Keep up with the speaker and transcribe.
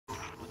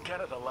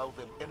cannot allow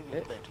them any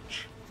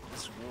advantage.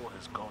 This war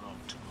has gone on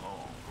too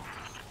long.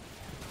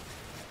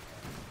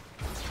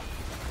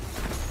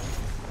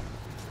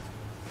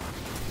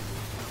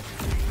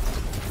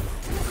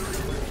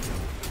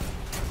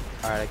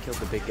 Alright, I killed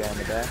the big guy in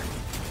the back.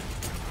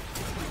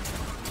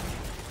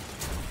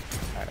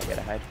 Alright, I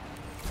gotta hide.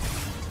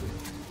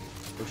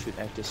 Oh shoot,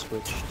 I have to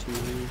switch to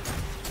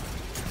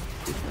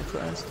different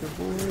class to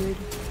void.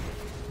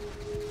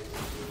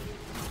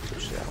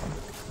 Switch to that one.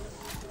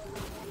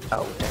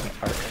 Oh, dang it,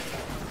 Arc.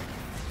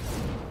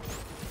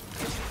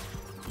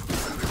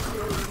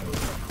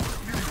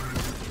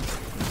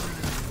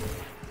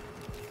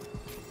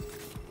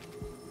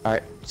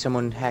 Alright,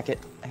 someone hack it.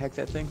 Hack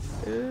that thing.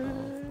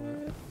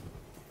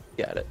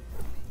 Got it.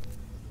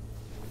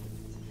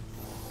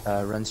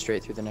 Run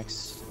straight through the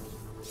next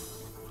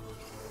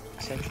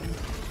section.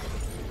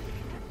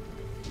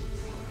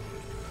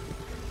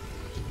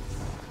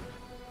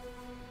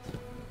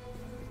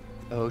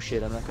 Oh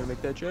shit, I'm not gonna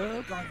make that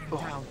jump.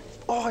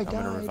 Oh, I died.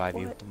 I'm gonna revive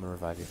you. What? I'm gonna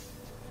revive you.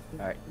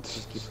 Alright,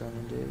 just keep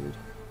running, dude.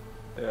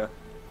 Yeah.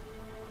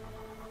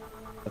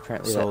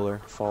 Apparently Solar.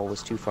 that fall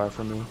was too far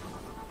for me.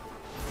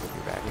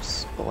 Your back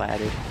was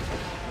splatted.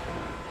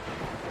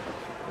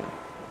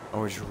 Oh,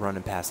 we're just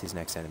running past these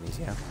next enemies,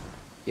 yeah?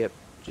 Yep,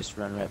 just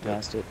run right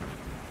past it.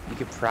 You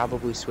could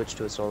probably switch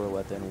to a solar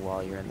weapon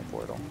while you're in the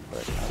portal,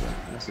 but I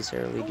wouldn't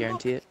necessarily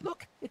guarantee it.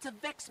 Look, it's a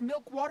Vex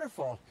Milk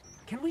waterfall.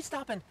 Can we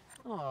stop and...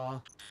 Aw.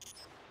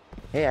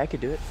 Hey, I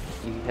could do it.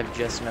 You have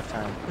just enough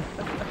time.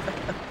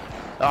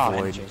 Oh, I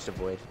Void. changed to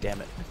void.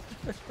 Damn it.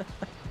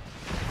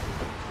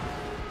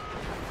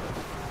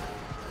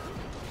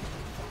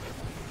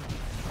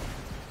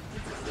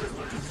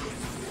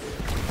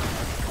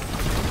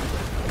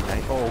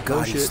 Oh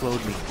god, he shit.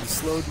 slowed me. He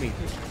slowed me.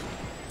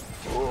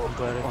 Oh, I'm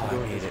glad Oh, I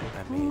I made it.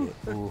 I made it.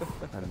 Ooh,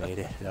 I made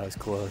it. That was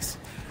close.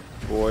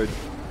 Void.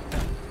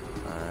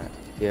 Alright.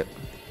 Yep.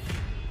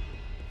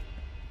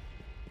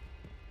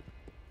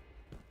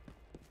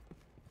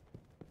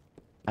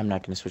 I'm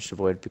not gonna switch to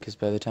void because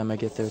by the time I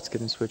get there, it's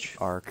gonna switch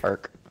Arc.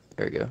 Arc.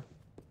 There we go.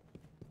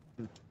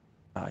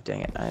 Oh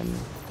dang it! I'm.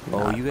 Oh,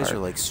 not you guys Arc. are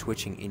like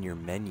switching in your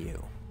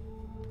menu.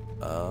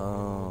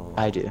 Oh.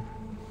 I do.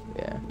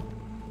 Yeah.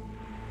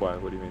 Why?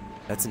 What do you mean?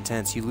 That's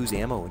intense. You lose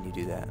ammo when you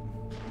do that.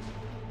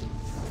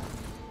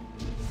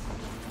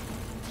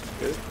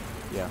 Good?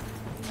 Yeah.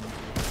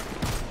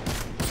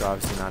 So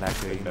obviously not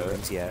activating the Okay.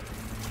 rings yet.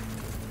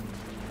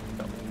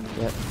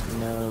 Yep.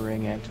 No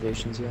ring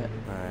activations yet.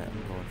 Alright,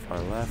 I'm going far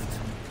left.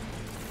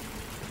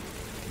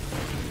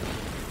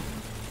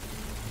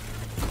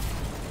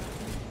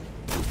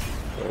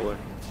 Solar.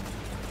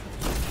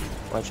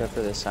 Watch out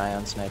for the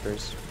Scion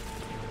snipers.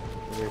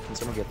 Here, can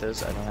someone get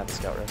those? I don't have the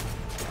scout rifle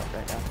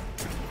right now.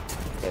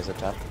 Guys up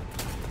top.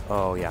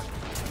 Oh, yeah.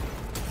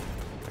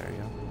 There you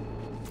go.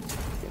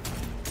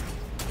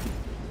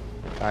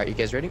 Alright, you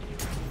guys ready?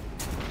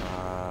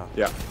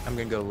 Yeah, I'm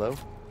gonna go low.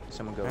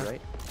 Someone go Yeah.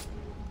 right.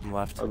 I'm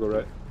left. I'll go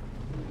right.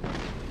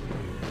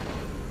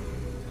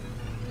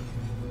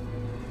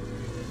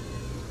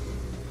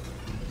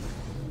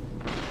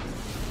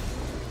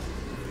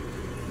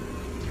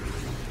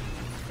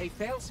 Hey,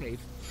 failsafe,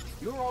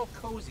 you're all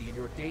cozy in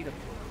your data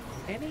pool.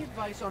 Any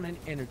advice on an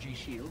energy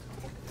shield?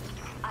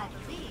 I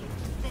believe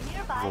the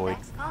nearby Void.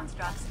 Vex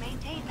constructs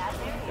maintain that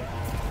area.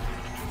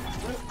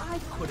 Well, I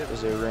could have...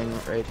 There's a ring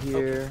right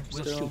here.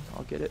 we'll Still, shoot.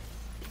 I'll get it.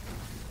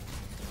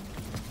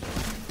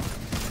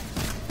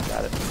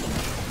 Got it.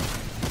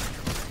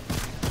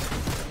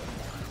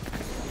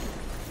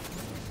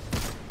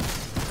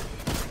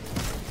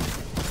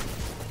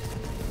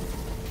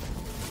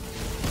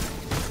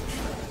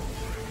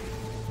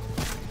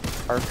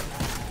 Arc.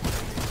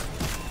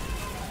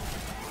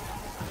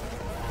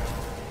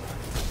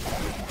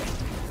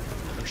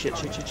 Oh shit,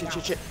 shit, shit, shit,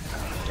 shit, shit.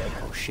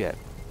 Oh, shit.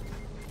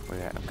 Where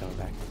at? I'm coming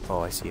back. Oh,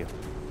 I see you.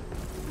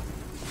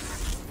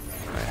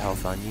 Alright,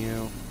 health on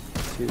you.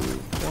 2,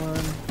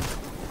 1.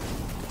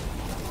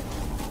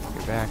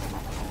 You're back.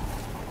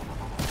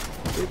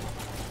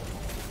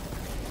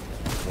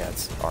 Yeah,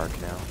 it's arc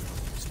now.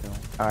 Still.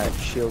 Alright,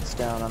 shields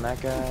down on that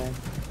guy.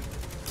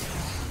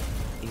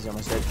 He's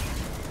almost dead.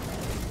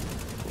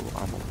 Ooh,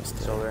 I'm almost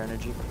dead. Solar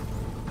energy.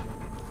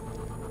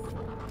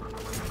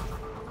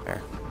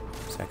 There.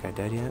 Is that guy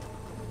dead yet?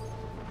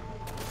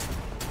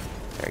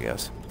 There he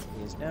goes.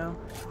 He is now.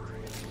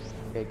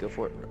 Okay, go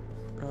for it.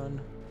 Run.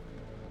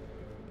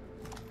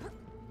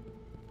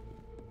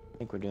 I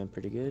think we're doing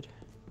pretty good.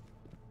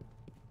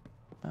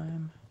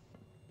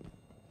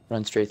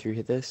 Run straight through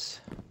hit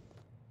this.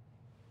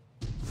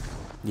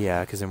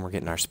 Yeah, because then we're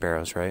getting our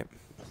sparrows, right?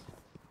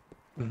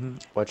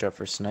 Watch out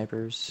for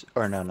snipers.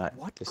 Or no, not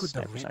What this could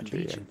the sniper's not Red true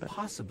Legion yet, but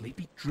possibly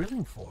be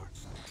drilling for?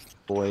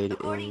 Void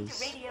According to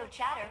is... radio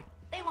chatter,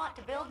 they want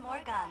to build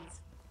more guns.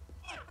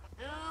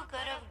 Who could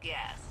have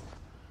guessed?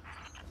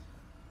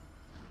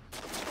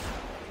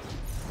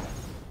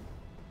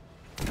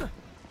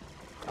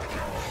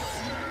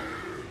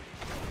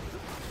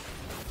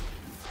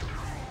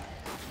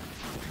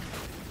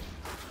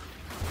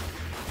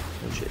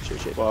 Oh shit, shit,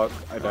 shit. Fuck,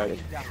 I died.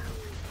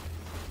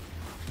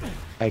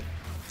 I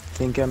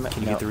think I'm.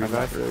 Can you no, get the I'm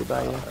revive? not really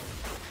by you.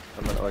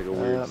 I'm at like a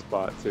weird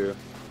spot too.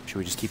 Should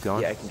we just keep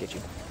going? Yeah, I can get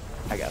you.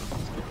 I got him.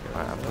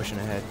 Alright, I'm pushing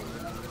ahead.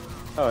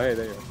 Oh, hey,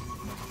 there you go.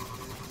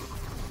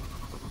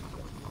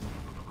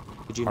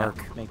 Did you Arc.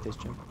 not make this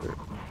jump? Or,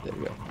 there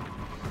we go.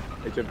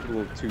 I jumped a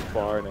little too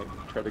far and I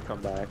tried to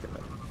come back and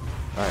then.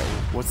 Alright,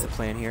 what's the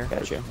plan here?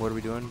 Gotcha. What are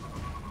we doing?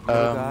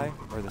 Middle guy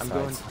or the I'm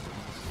sides?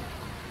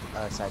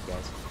 going side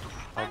guys.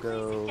 I'll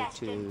go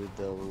to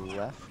the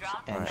left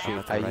and Alright, I'm shoot.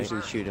 at the I right.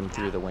 usually shoot him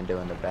through the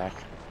window in the back.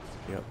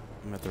 Yep,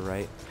 I'm at the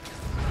right.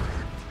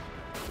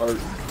 Or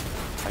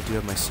I do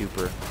have my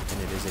super,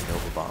 and it is a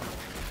Nova Bomb.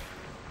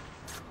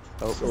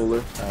 Oh,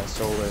 solar.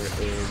 Solar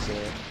is.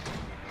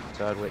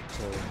 So I'd wait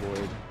till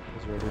Void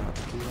is ready to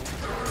do that.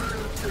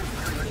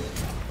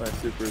 My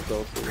super is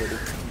also ready.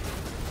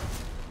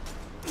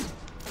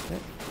 Okay,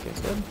 you guys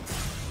good?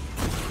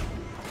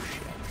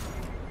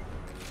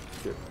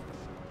 Good.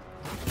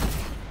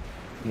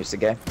 Here's the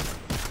guy.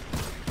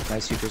 My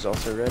super's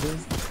also ready.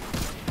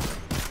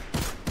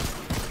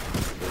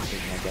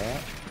 Take my guy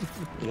out.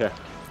 Yeah.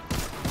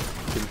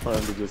 It's been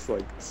fun to just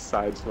like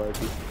sideswipe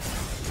you.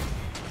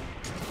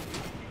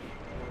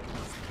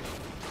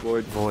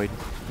 Void. Void.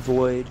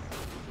 Void.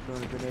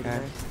 Throwing a grenade in Okay.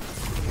 there.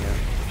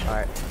 Yeah.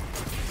 Alright.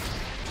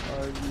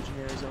 Our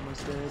Legionnaire is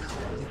almost dead.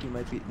 I think he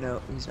might be.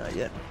 No, he's not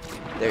yet.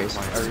 There he is.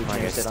 Our Mine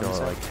Legionnaire's is dead on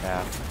still the at side. like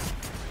half.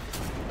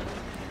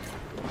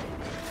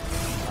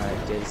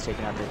 Alright, Dave's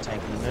taking out the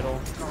tank in the middle.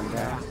 I'm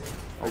down.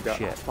 I got.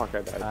 shit. Fuck,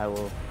 I died. I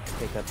will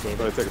pick up David.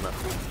 But I took him out.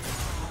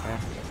 Okay.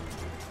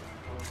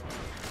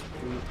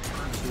 3, 2,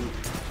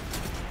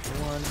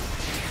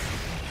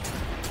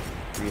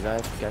 1.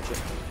 Revive. Gotcha.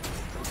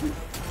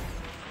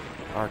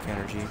 Arc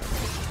energy.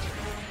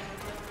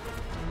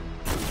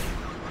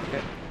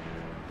 Okay.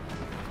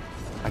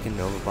 I can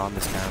Nova Bomb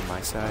this guy on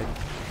my side.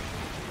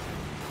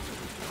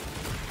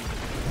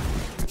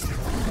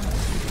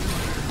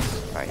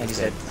 Alright, And he's he's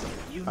dead. dead.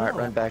 You Alright, know,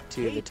 run back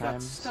to Cade the got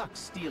times. stuck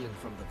stealing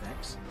from the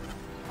Vex.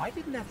 Why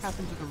didn't that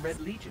happen to the Red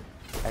Legion?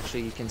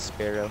 Actually, you can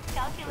Sparrow.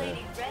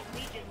 Calculating Red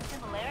Legion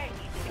similarity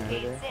to the Right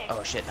Cade there. 6.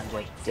 Oh shit, I'm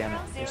dead. Damn it.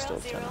 There's still a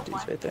ton of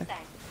dudes right there.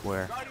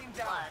 Where?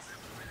 Plus,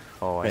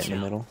 Oh, I Right see. in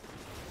the middle.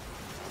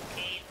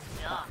 Cade's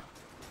dumb.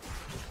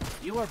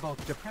 You are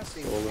both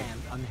depressing Solar.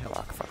 and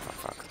unhealthy.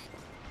 Fuck.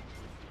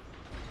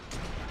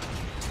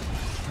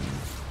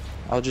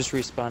 I'll just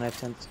respawn at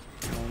 10th.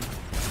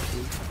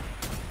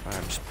 Alright,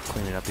 I'm just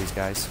cleaning up these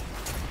guys.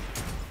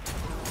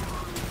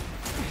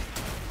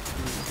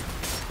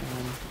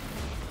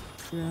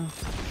 Yeah.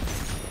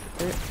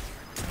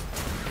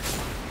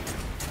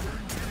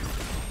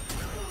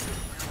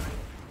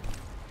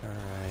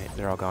 Alright,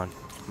 they're all gone.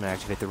 I'm gonna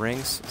activate the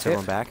rings. Is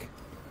everyone back?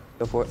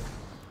 Go for it.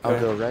 I'll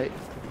Okay. go right.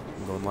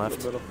 I'm going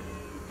left. Middle.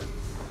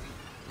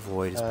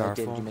 Void is David,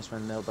 powerful. you missed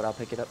one in the middle, but I'll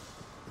pick it up.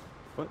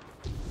 What?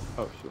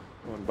 Oh shit.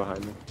 One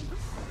behind me.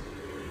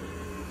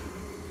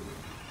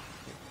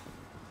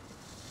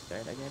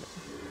 Alright, I get it.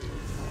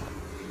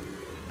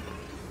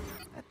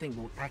 That thing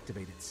won't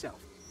activate itself.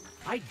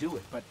 I do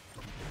it, but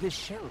this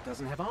shell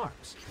doesn't have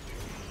arms.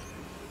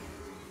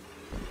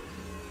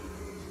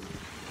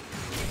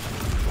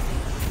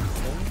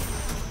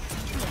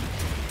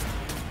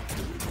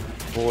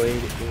 Void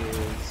is.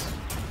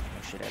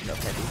 Oh shit, I have no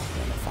heavy.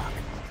 Fuck.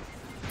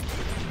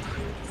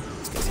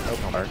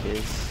 Oh, Arc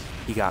is.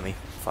 He got me.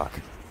 Fuck.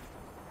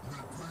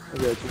 I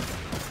got you.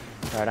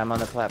 Alright, I'm on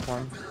the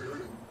platform.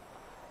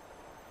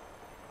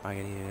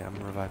 I'm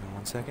reviving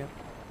 1 second.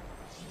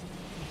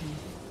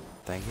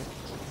 Thank you.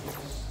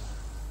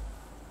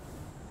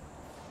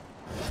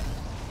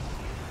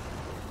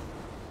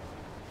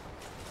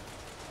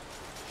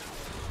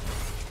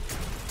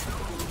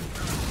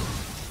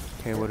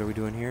 Okay, what are we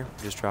doing here?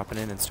 Just dropping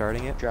in and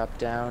starting it? Drop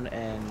down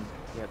and.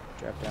 Yep,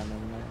 drop down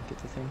and get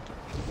the thing.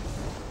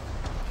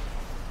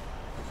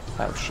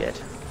 Oh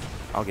shit.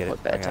 I'll get it. What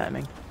I bad got it.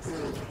 timing.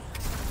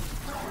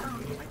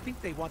 I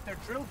think they want their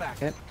drill back.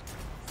 Okay.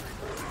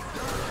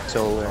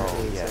 Solar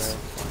Oh, is. yes.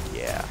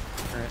 Yeah.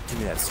 Give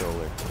me that solar.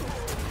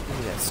 Give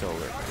me that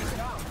solar.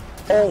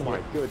 Oh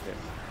my goodness.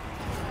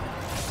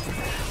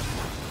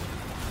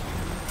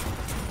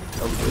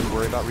 Are we going to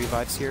worry about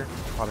revives here?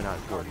 Probably not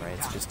important, right?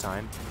 It's just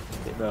time.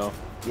 No.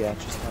 Yeah,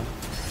 just one.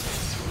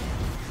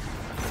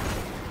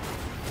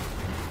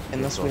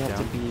 Unless we both have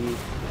down? to be.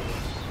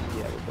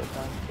 Yeah, we're both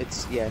down.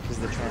 It's. Yeah, because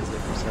the transit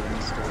from 7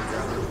 is still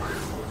down.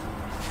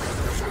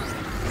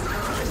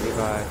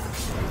 Revive.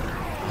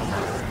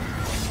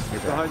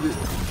 You're back. Behind you.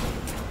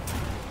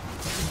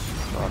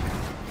 Fuck.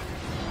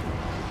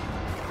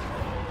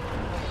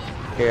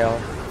 Here, I'll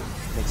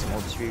make some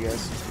orbs for you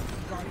guys.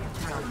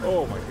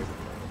 Oh my goodness.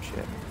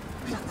 Shit.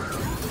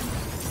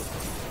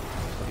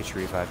 I'll get your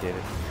revive,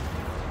 David.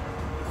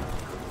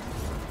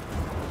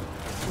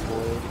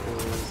 Void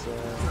is.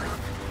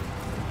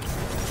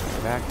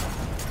 You're back.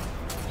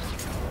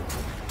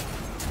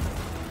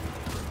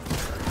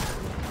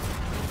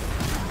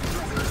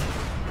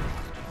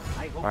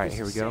 I hope Alright, this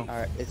here we is go. safe.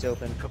 Alright, it's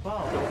open.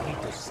 Cabal don't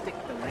need to stick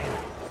the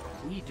landing.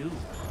 We do.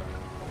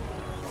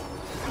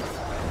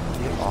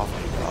 Get off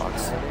me,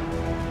 dogs.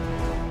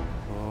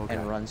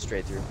 run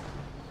straight through.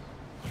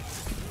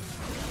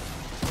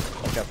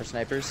 Watch out for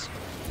snipers.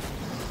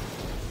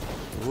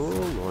 Oh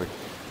lord.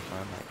 Where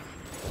am I?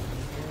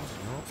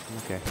 Nope.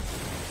 Okay.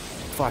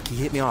 Fuck, he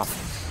hit me off.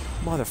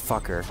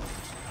 Motherfucker.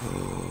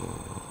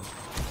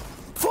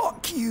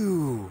 Fuck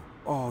you!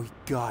 Oh,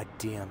 god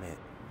damn it.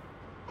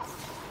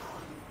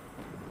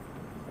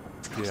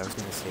 Dude, I was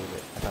gonna save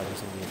it. I thought it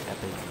was gonna be an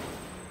epic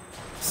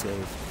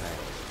save.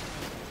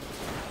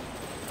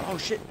 Oh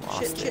shit,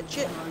 Lost shit, shit,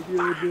 shit. I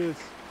deal with this.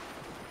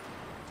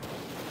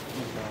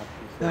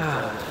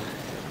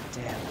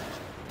 Damn.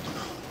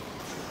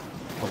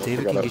 Well,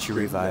 David can get you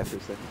revive.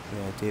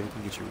 Yeah, David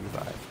can get you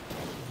revive.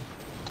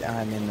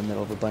 I'm in the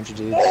middle of a bunch of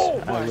dudes.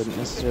 I wouldn't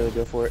necessarily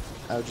go for it.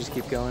 I would just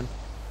keep going.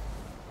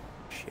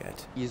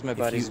 Shit. Use my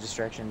body as a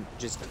distraction.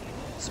 Just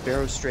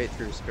sparrow straight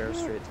through. Sparrow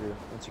straight through.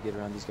 Once you get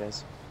around these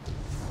guys,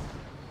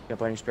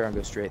 jump on your sparrow and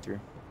go straight through.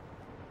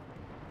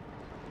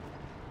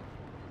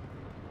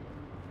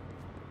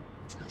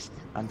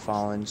 I'm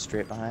following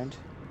straight behind.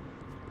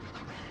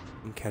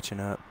 I'm catching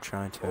up,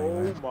 trying to. Oh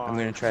Anyway. my. I'm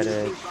gonna try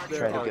to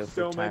There are go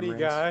so for time many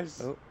rings.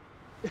 guys. Oh.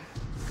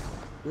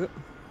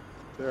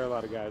 There are a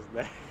lot of guys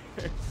there.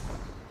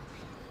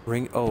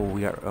 Ring. Oh,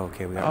 we got.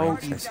 Okay, we got Oh,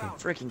 rings. you I see.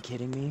 freaking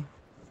kidding me?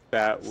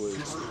 That was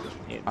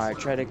insane. Alright,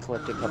 try to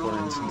collect a couple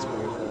rings since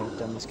we've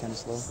done this kind of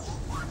slow.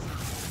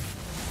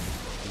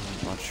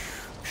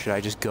 Should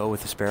I just go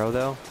with the sparrow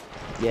though?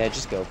 Yeah,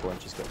 just go for it.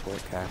 Just go for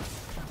it. Okay.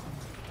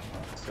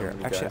 So Here,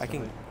 many actually, guys, I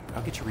can.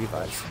 I'll get you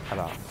revives. How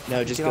about?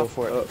 No, just Get go off-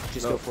 for it. Oh,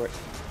 Just no. go for it.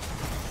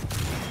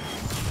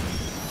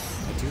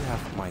 I do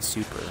have my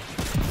super.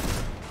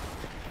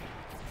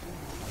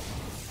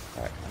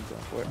 Alright, I'm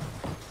going for it.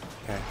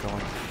 Okay,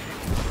 going.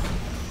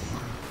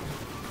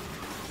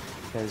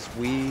 Because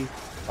we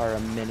are a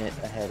minute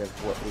ahead of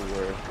what we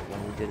were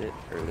when we did it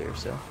earlier,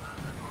 so.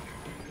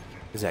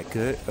 Is that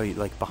good? Are you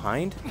like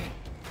behind?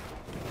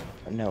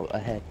 No,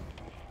 ahead.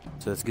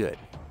 So that's good.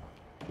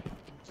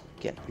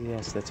 Yeah,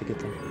 yes, that's a good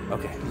thing.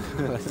 Okay.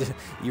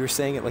 You were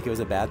saying it like it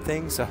was a bad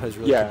thing, so I was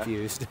really Yeah.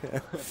 confused.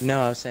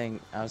 No, I was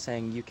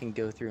saying you can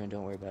go through and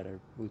don't worry about it.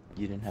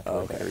 You didn't have to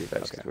worry about Okay, our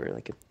revives because okay. we're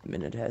like a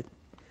minute ahead.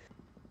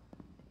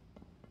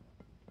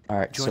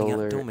 Alright, Joining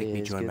solar up, don't make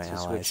me is join good, my so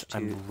allies. switch to-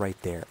 I'm right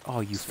there.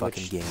 Oh, you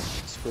fucking game.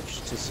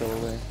 Switch to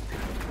solar.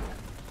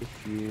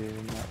 If you're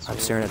not solar. I'm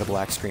staring at a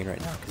black screen right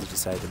now because he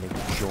decided to make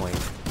me join.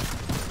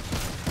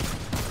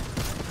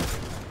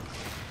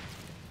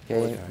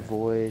 Okay,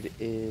 void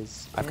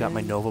is. I've got my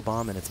in. Nova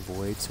Bomb and it's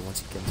void, so once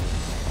he gets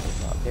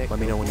Okay, let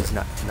me know when he's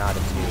not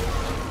immune.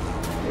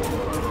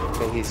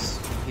 Okay,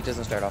 he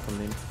doesn't start off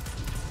immune.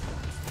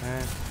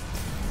 Okay.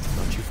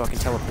 Don't you fucking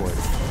teleport.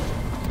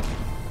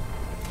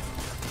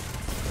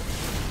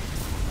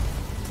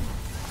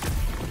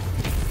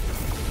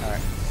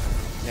 Alright.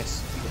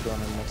 Next, we're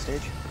going on the next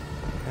stage.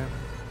 Okay.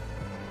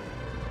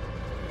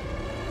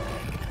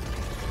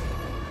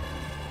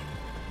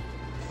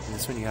 And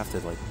this one you have to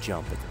like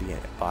jump at the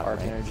beginning, bottom, Arc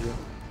right? energy.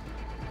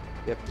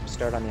 Yep,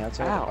 start on the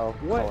outside. Ow, I'll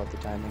what? call out the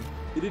timing.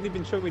 He didn't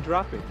even show me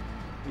dropping.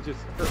 He just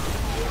hurt.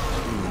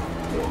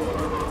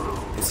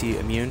 Is he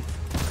immune?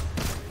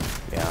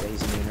 Yeah. Yeah,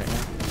 he's immune right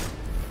now.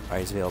 Alright,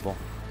 he's available.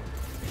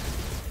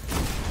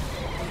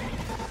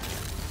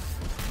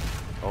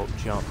 Oh,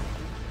 jump.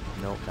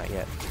 Nope, not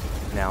yet.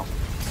 Now.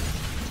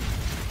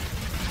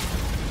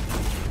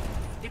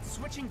 It's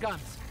switching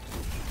guns.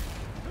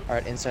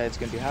 Alright, inside's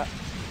gonna be hot.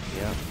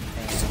 Yep.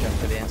 And jump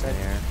to the inside.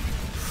 There.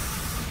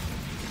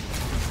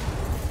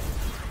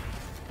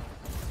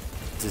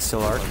 Is this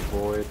still arc?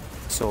 Void.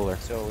 Solar.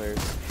 Solar's.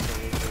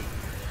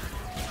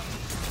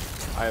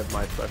 I have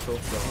my special.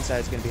 So.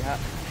 Inside's gonna be hot.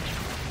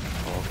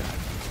 Oh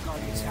god.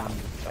 And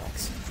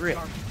Thanks. free it.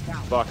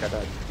 Fuck, I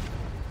died.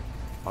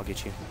 I'll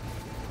get you.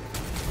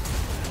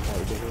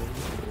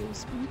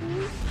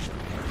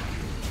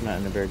 Not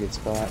in a very good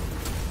spot.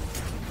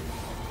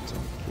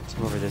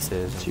 Whoever this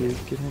is. Did you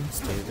get him?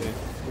 Stay there.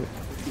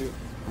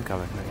 I'm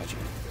coming. I got you.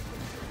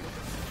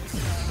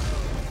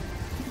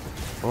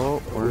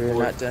 Oh, We're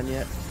not done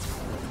yet.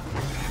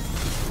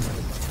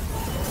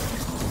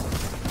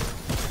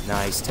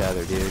 Nice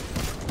tether, dude.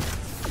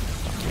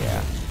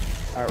 Yeah.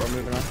 Alright, we're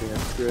moving on. Yeah,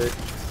 great.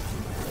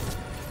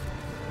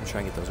 I'm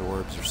trying to get those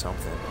orbs or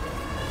something.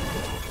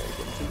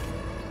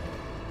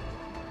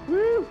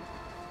 Woo!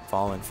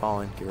 Falling,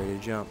 falling. Get ready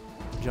to jump.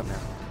 Jump now.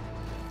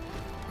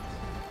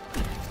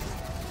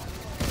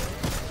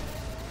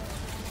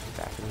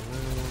 Back in the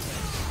room.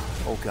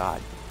 Oh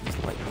god. He's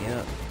lighting me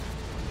up.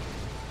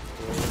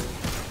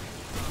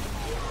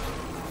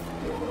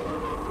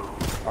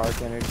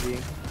 Arc energy.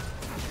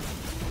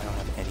 I don't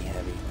have any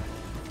heavy.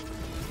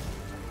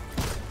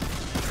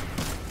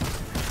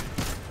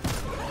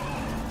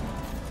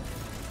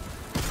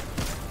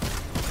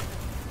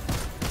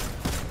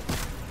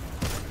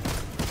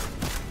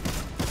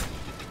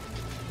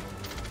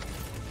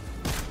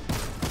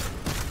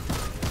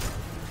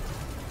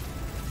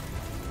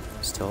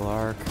 Still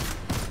arc.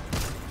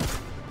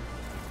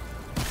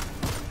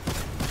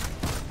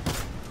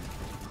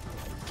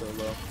 So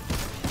low.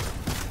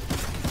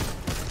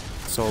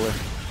 Solar.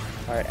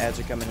 Alright, ads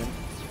are coming in.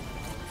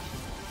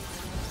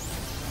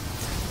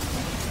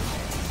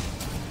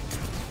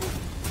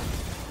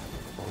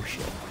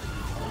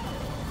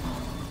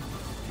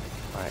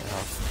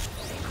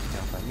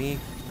 me.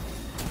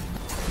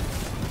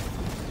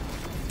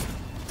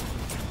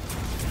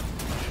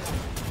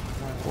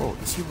 Whoa,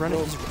 is he running?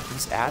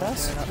 He's at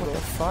us? What the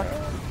fuck?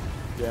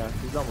 Yeah,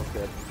 he's almost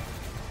dead.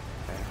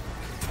 Okay.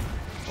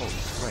 Oh,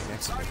 he's right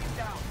next to me.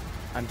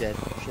 I'm dead.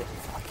 Shit.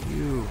 Fuck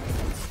you.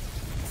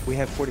 We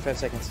have 45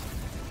 seconds.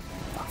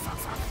 Fuck.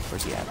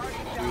 Where's he at?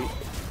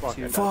 Fuck.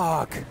 Two.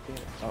 Fuck!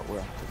 Oh, we're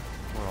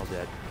We're all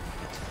dead.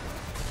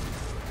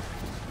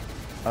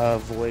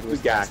 Void was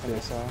We got the last thing I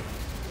this. saw.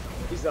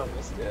 He's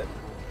almost dead.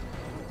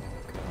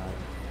 God.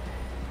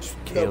 Just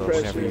No Caleb,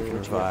 pressure. whenever you can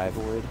revive.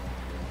 Void.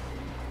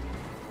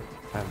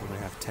 I'm gonna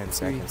have 10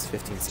 seconds,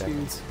 15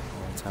 seconds.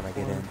 By the time I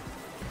get in.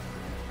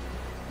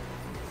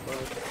 5,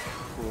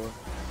 4,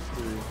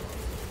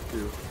 3,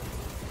 2.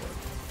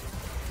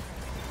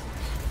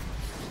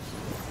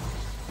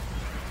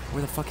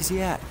 Where the fuck is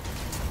he at?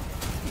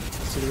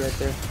 See right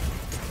there.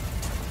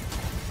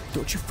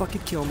 Don't you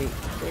fucking kill me.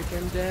 Take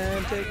him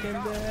down, take him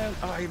down.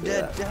 Oh, you're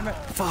dead, damn it.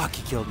 Fuck,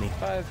 he killed me.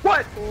 5,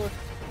 What? 4,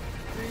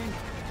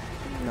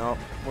 3. No,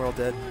 we're all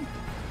dead.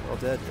 We're all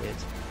dead.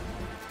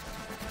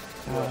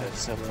 Oh, that's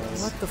so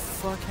close. What the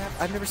fuck happened?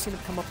 I've never seen it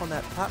come up on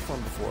that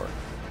platform before.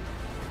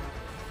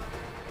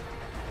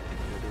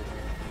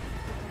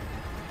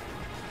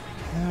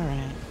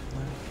 Alright.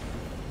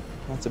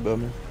 That's a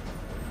bummer.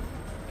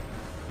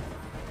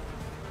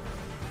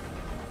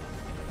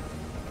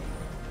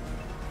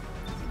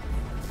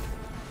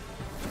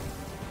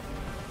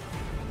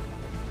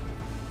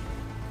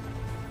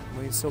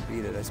 We can still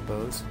beat it, I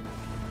suppose.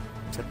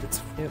 Except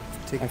it's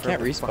taking I can't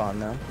forever to respawn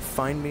though.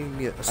 Find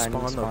me a Finding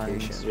spawn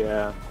spawns. location.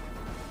 Yeah.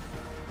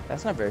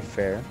 That's not very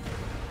fair.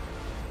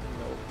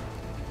 Nope.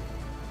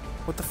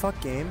 What the fuck,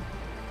 game?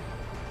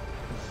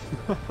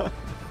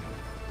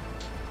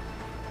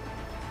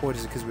 What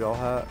is it? Because we all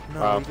have?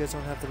 No, you guys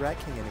don't have the Rat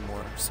King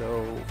anymore.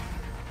 So,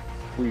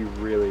 We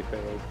really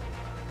failed.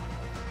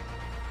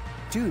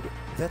 dude,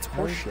 that's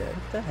horseshit.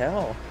 What the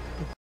hell?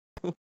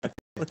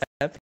 What's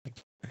happening?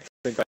 I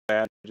think I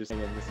had just in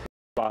this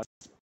spot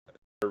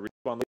for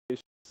respawn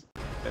locations,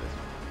 and it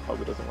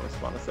probably doesn't want to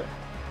spawn us there.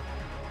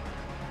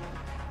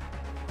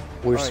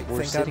 We're, Alright,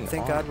 we're sitting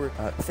thank on. God we're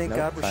Nope,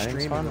 finding streaming.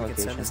 spawn We can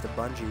send location. this to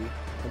Bungie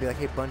and be like,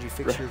 hey Bungie,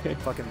 fix your Right.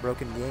 fucking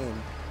broken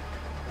game.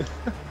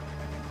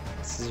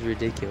 This is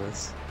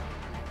ridiculous.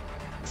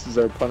 This is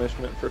our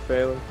punishment for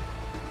failing.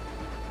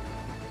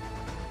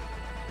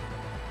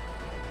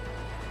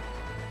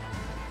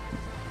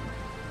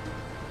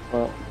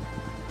 Well,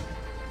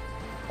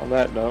 on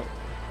that note,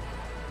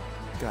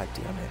 God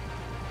damn it.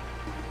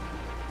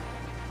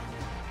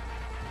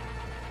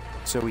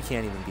 So we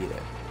can't even beat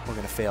it. We're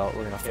gonna fail.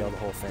 We're gonna fail the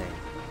whole thing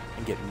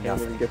and get can't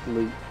nothing. even get the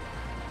loot.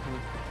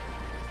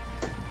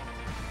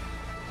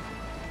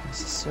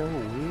 This is so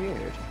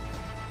weird.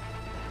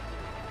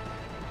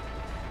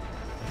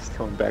 He's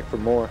coming back for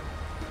more.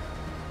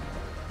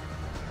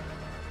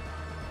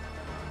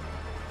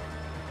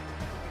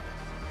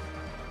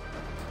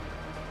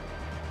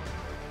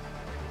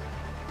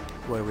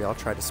 What, do we all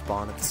try to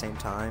spawn at the same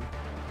time?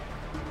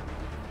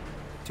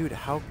 Dude,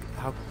 how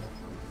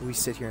we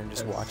sit here and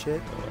just watch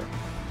it?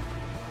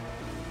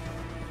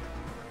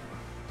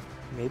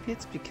 Maybe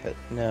it's because...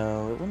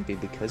 No, it wouldn't be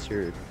because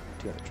you're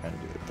trying to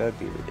do it. That would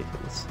be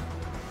ridiculous.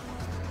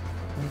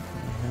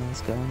 What the hell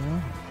is going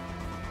on?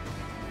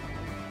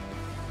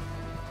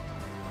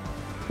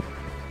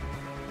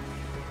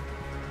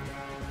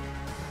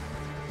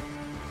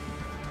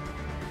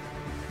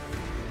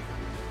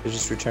 We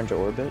just return to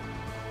orbit.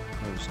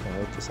 We're just gonna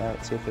work this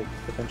out, see if it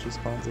eventually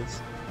spawns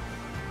us.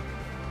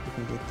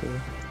 We can get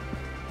there.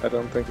 I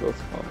don't think it'll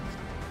spawn.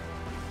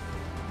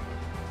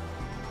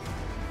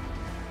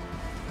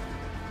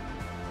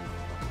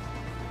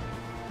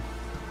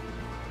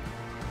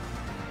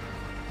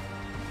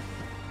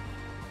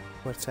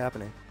 What's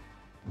happening?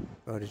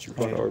 Oh, did you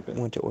Go to return? orbit.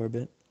 Went to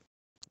orbit.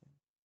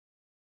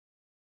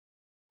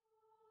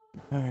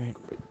 Alright.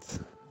 Great.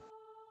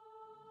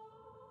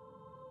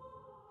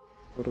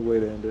 What a way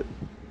to end it.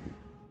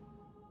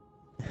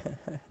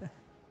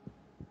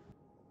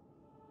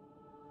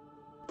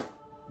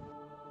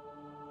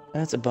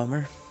 That's a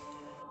bummer.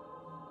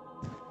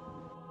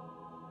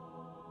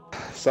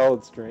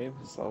 Solid stream.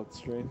 Solid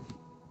stream.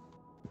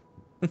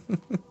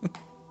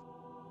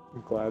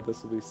 I'm glad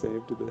this will be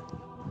saved to the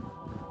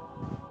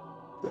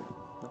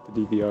not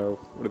the DVR.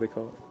 What do they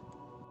call it?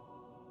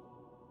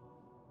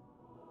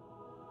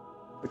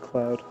 The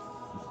cloud.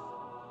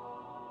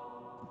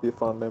 Be a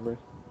fond memory.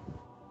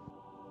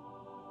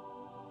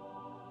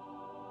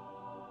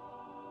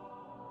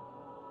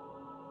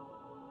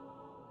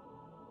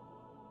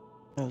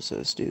 That was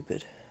so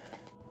stupid.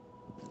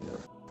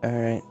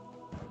 Alright.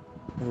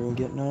 Everyone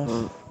getting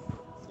off?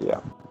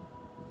 Yeah.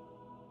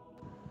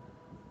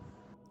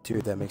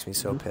 Dude, that makes me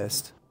so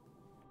pissed.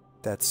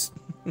 That's...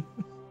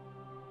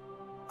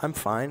 I'm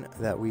fine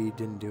that we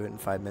didn't do it in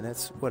 5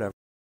 minutes. Whatever.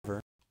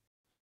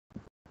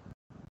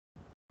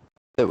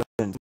 That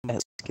wouldn't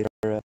get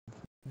our,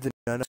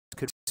 None of us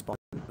could spawn.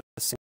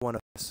 A single one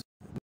of us.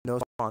 No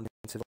spawn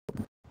to the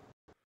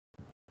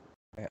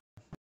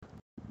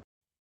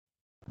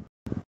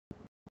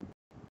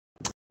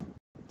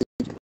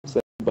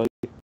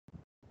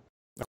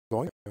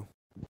going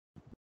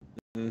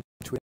to.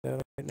 Tweet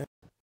that right now.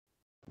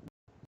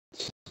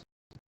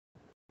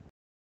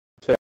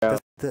 Check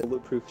out The-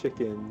 bulletproof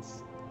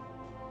chickens.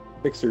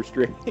 Mixer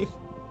string.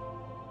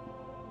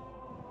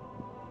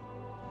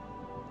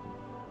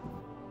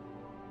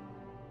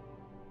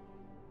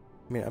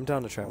 I mean, I'm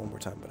down to try it one more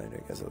time, but I know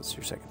you guys, that was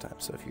your second time,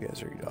 so if you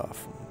guys are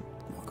off,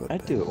 I'll go to I'd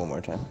bed. do it one more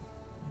time.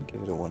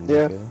 Give it a one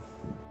Yeah. more go.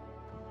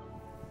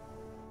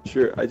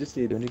 Sure, I just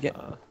need Doing it again.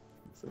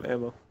 some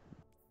ammo.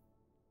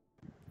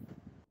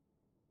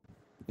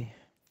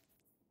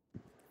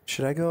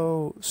 Should I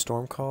go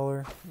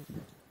Stormcaller?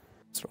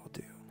 That's what I'll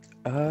do.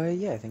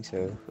 Yeah, I think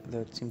so.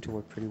 That seemed to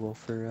work pretty well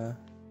for,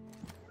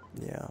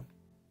 Yeah.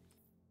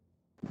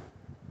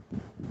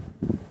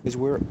 because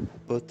we're,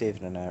 both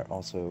David and I are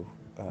also,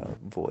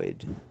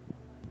 Void.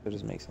 So it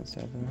doesn't make sense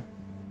to have them.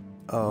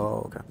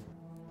 Oh, okay.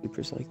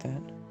 Supers like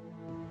that.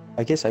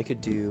 I guess I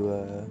could do,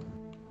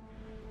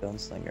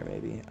 Gunslinger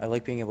maybe. I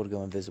like being able to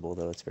go invisible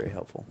though, it's very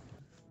helpful.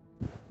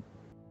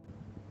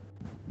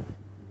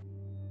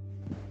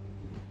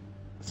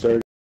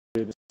 Started.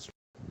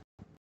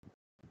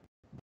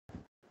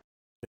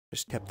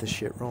 Just kept this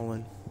shit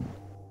rolling.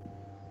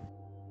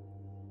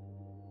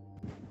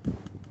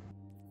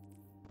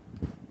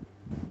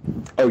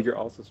 Oh, you're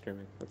also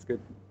streaming. That's good.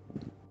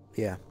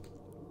 Yeah.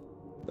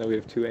 Now we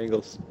have two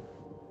angles.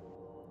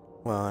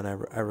 Well, and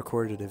I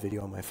recorded a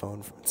video on my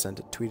phone and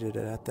tweeted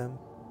it at them.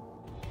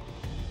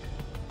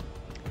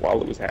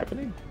 While it was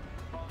happening?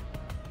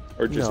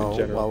 Or just No, in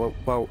general?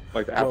 while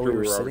Like after we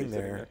were already sitting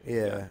there.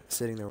 Yeah,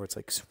 sitting there where it's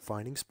like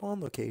finding spawn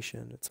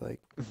location. It's like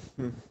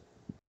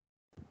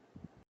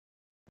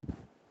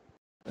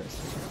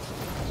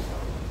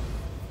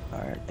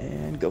Alright,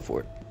 and go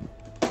for it.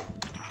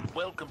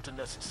 Welcome to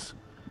Nessus.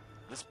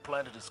 This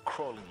planet is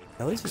crawling.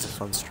 at least it's a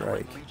fun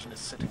strike. Red Legion is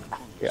sending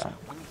crews. Yeah.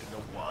 We need to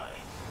know why.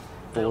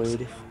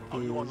 Void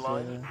Are you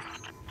online? is,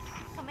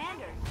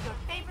 Commander, your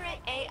favorite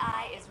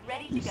AI is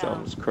ready to You go.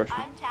 sound crushing.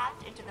 I'm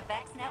tapped into the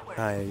Vex network.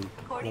 I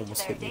According to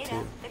almost their hit me data,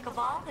 too. the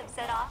Cabal have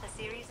set off a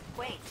series of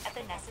quakes at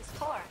the Nessus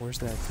core. Where's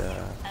that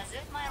As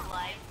if my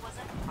life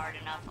wasn't hard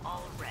enough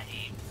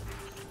already.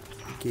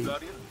 gate,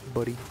 Guardian,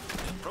 buddy?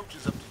 approach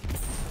is up to you.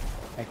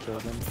 I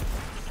killed him.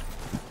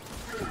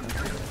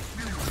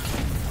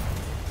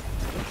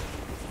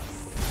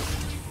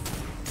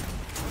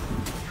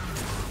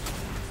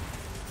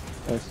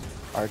 Nice.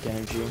 Arc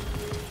energy.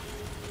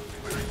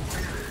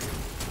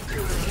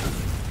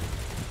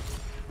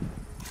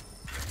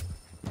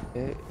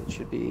 Okay, it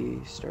should be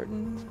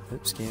starting.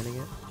 Yep, scanning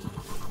it.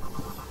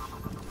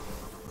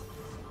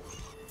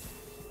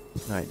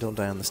 Alright, don't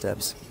die on the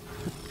steps.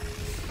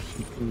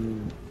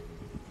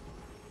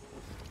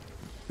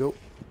 Go.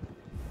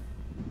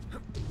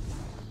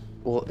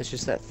 Well, it's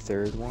just that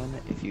third one.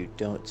 If you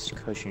don't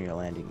cushion your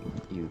landing,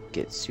 you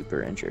get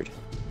super injured.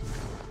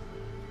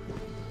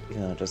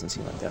 Even though it doesn't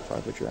seem like that far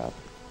of a drop.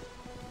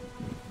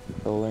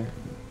 Solar.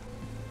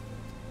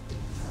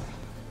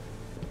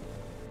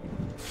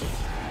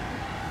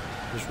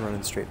 Just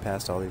running straight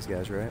past all these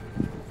guys, right?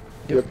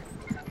 Yep.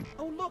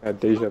 Oh, look! Had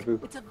deja look, vu.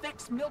 It's a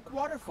Vex milk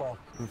waterfall.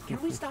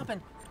 Can we stop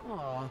and...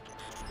 Aw.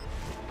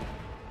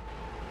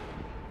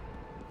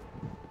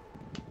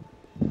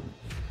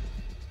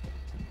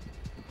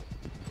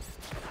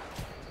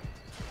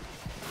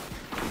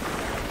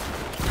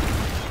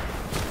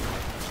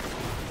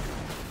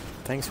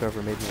 Thanks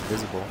whoever made me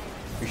invisible.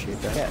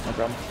 Appreciate that. Yeah, no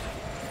problem.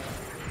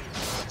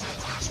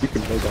 You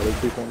can make other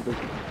people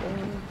invisible.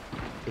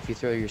 If you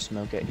throw your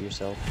smoke at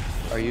yourself,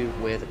 are you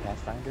way of the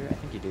Pathfinder? I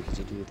think you do because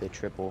you do the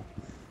triple,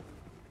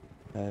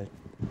 the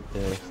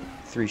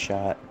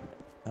 3-shot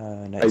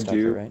Night I Stalker,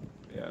 do. right?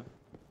 Yeah.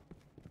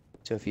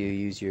 So if you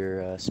use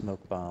your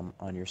smoke bomb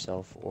on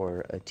yourself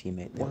or a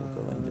teammate, they will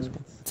go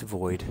invisible. It's a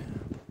void.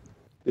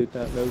 Did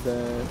not know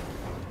that.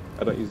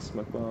 I don't use a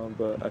smoke bomb,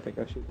 but I think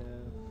I should have.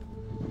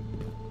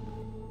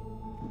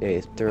 Yeah,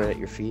 throw it at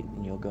your feet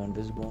and you'll go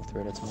invisible.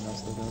 Throw it at someone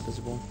else, they'll go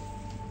invisible.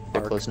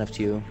 They're close enough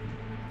to you.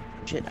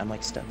 Shit, I'm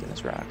like stuck in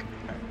this rock.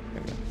 Alright,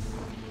 there we go.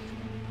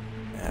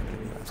 Yeah, happened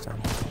to me last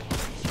time.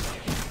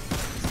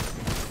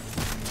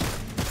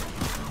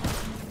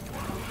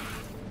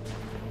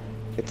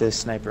 Get the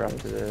sniper off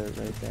to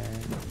the right there.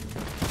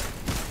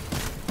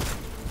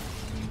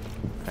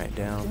 Alright,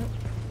 down.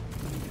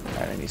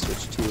 Alright, I need to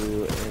switch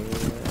to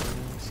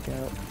a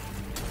scout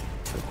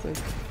real quick.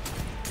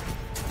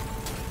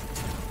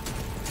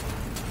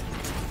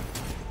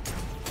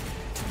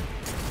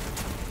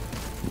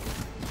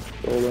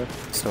 Solar.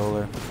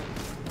 Solar.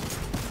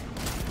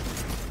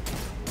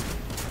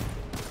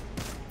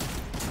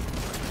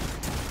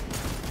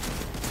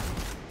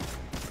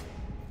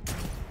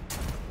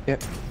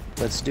 Yep,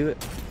 let's do it.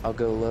 I'll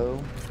go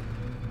low.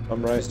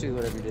 I'm right. Just do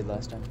whatever you did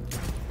last time.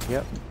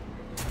 Yep.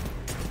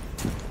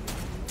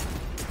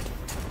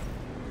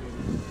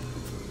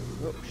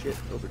 Oh shit,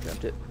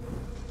 overjumped it.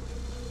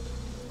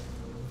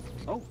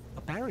 Oh,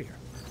 a barrier.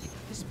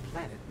 This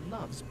planet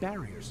loves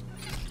barriers.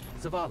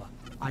 Zavala,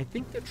 I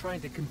think they're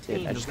trying to contain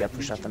Dude, I just the got Red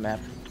pushed off the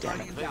Legion. map.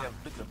 Damn it. They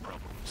have bigger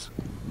problems.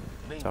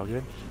 It's all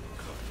good.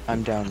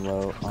 I'm down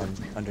low on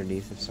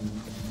underneath if someone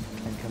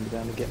can come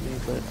down to get me,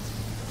 but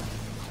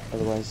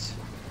otherwise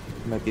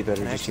it might be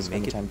better Can I just to actually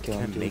spend make it? time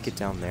killing Can I make dudes. it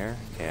down there?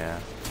 Yeah.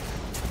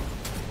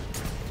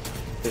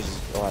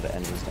 There's a lot of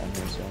enemies down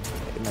here, so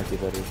it might be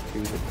better for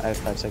you. I have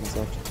 5 seconds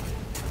left.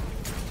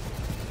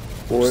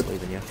 Just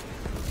leaving you.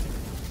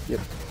 Yep.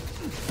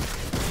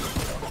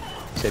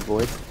 Say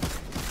void.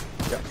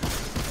 Yeah.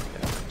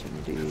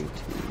 Opportunity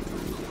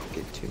to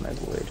get to my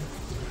void.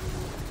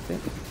 Okay.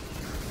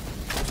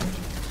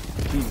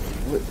 Jeez,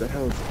 what the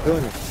hell is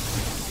killing me?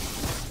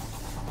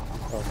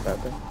 Oh, that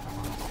thing.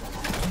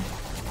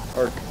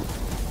 Arc.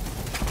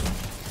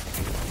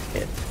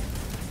 Hit.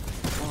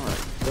 Oh my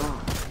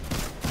god.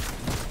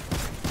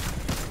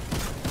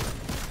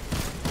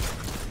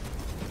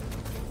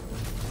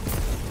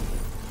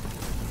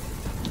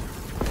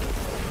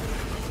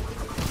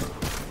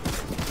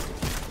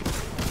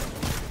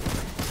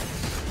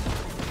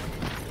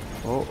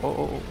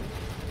 Oh.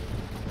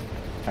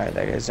 Alright,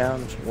 that guy's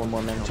down. One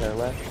more man to our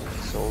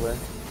left. Solar.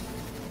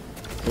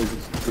 He's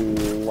just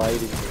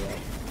lighting me up.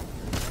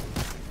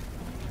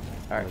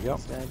 Alright, we go.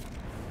 he's dead.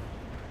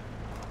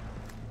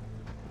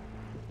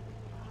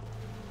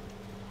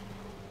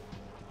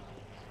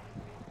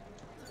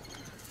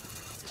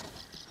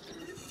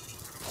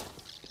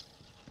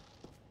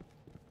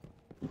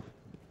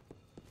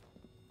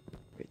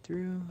 Right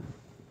through.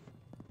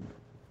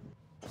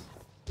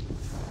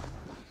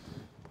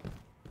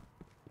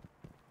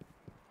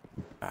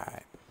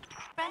 Alright.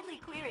 Friendly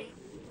query.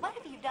 What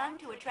have you done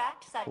to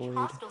attract such Void.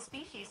 hostile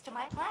species to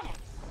my planet?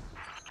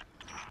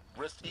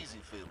 Rest easy,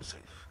 failsafe.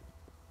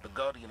 The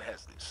Guardian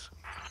has this.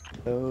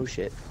 Oh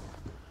shit.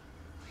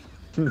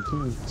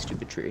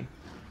 Stupid tree.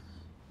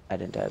 I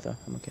didn't die though.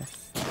 I'm okay.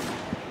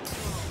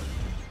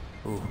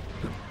 Ooh.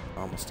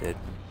 Almost did.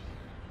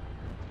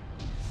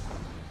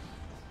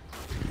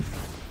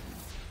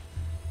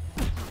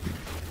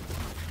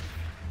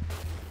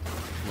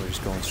 We're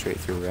just going straight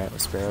through, right,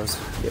 with sparrows?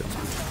 Yep.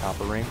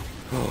 Copper ring.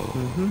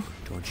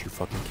 Don't you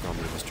fucking kill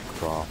me, Mr.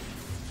 Crawl.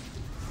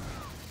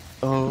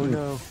 Oh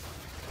no.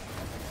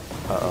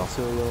 Uh-oh.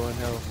 So low on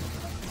health.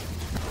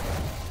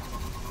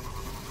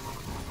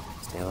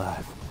 Stay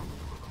alive.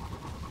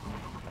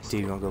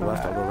 Steve, you wanna go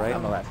left? I'll go right.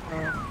 I'm left.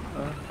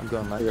 I'm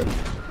going left. Okay.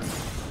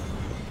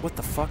 What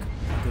the fuck?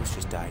 My ghost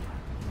just died.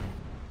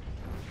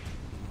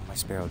 My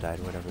sparrow died,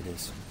 whatever it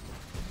is.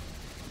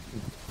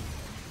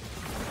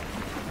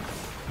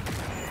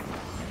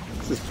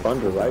 This is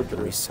fun to ride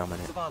through.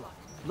 Resummon it. Zavala,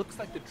 looks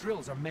like the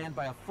drills are manned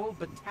by a full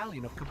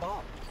battalion of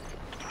Cabal.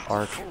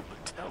 Arc. Full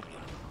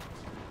battalion.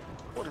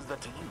 What is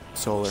that to you?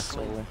 Solar.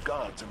 Slain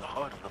gods in the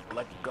heart of the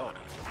Black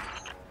Guardian.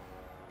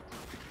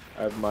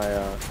 I have my,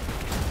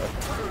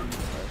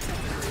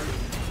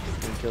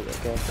 Can kill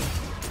that guy.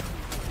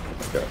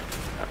 okay.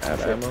 I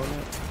have ammo on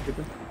that.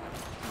 Keeper.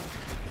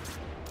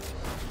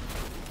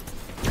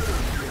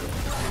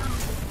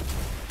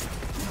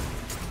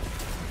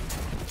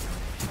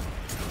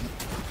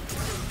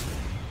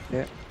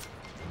 Yeah.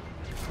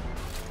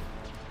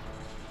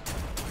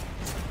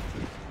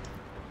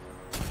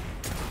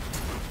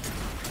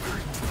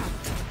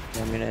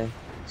 I'm gonna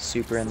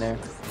super in there.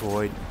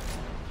 Void.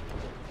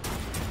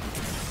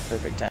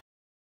 Perfect time.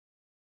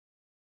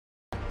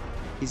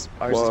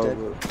 Ours is dead.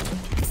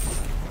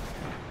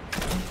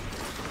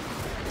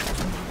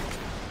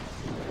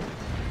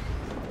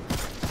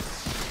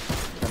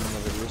 Coming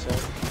over to your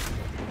side.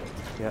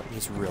 Yep,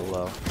 he's real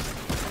low.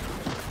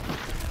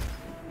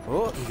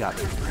 Oh, he got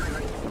me.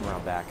 Come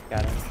around back.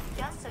 Got him.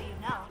 Just so you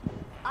know,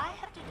 I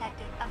have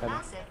detected a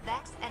massive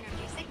Vex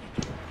energy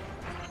signature.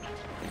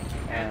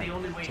 And the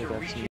only way take to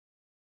off reach some- it,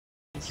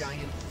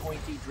 giant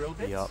pointy drill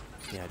bits? Yup.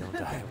 Yeah, don't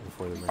die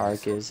before the rings.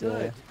 Arc is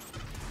Good.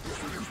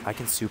 I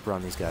can super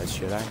on these guys,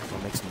 should I?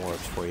 I'll make some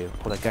orbs for you.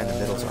 Well, that guy in the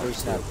middle's arc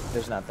too.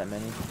 there's not that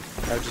many.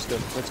 Let's go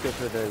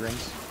for the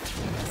rings.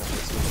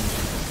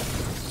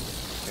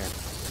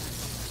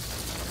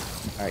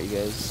 Alright, you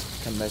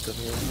guys come back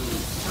over here.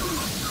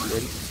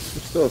 Ready?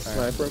 There's still a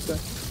sniper up there?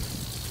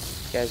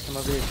 Guys, come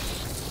over here.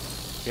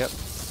 Yep.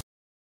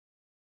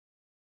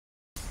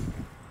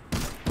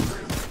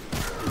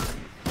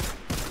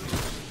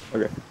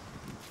 Okay.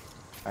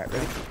 Alright,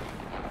 ready?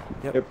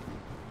 Yep.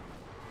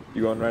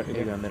 You going right?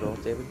 You go middle,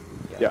 David?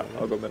 Yeah,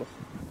 I'll go middle.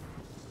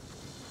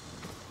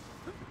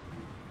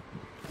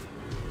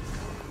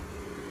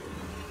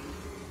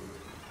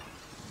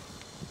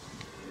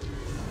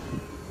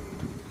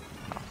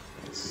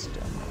 Still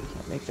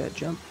can't make that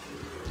jump.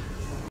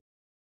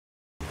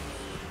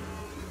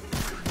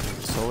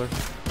 Solar.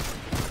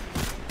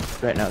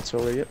 Right now it's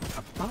solar, yep.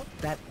 About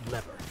that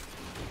lever.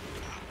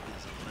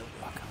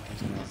 Fuck, I'm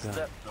using Is that gun.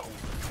 that the whole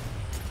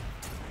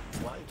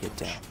Why Get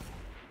down.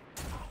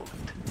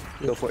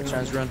 Go for it,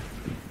 Chance, run.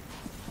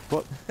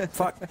 What?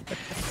 Fuck.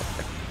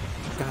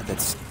 God,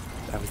 that's...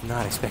 I was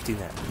not expecting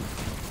that.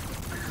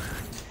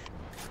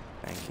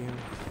 Thank you.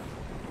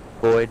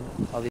 Void.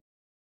 All these.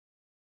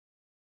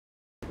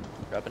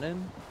 Dropping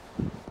in.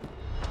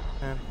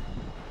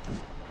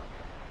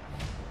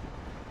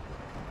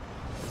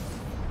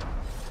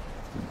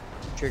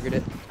 Triggered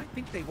it.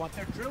 think they want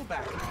their drill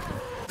back.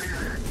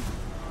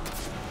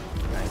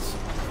 Nice.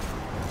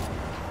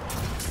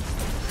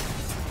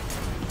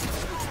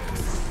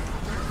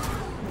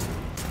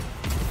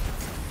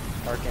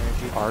 Arc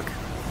energy. Arc.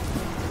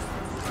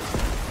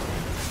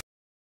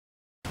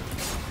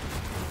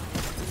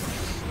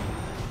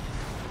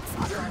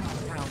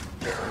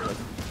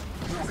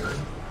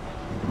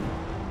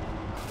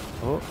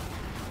 Oh.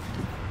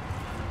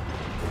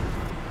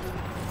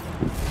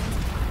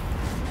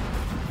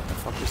 What the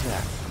fuck was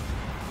that?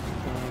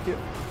 Thank you.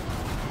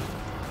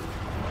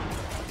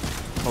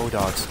 Oh,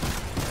 dogs.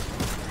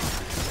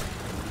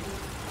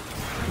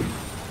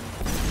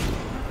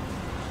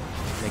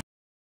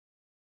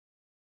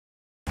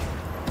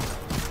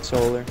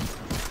 Solar.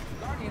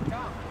 Guardian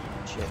down.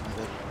 Shit.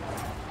 But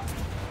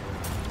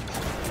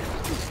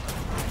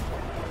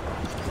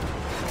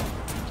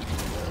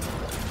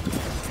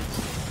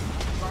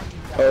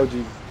Oh,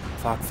 geez.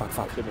 Fuck, fuck,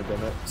 fuck. Shouldn't have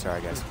done that.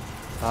 Sorry, guys.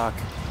 Fuck.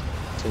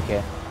 it's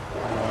okay.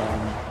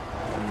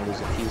 I'm gonna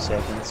lose a few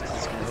seconds 'cause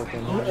it's gonna open.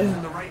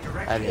 In the right I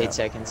direction. have 8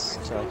 seconds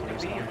till I can Be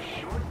respond. a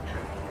short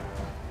trip.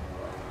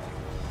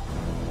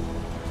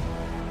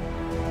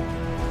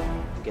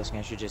 I'm guessing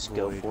I should just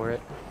go Void. for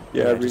it.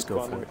 Yeah, Yeah, just go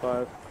respawn for in it.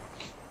 5.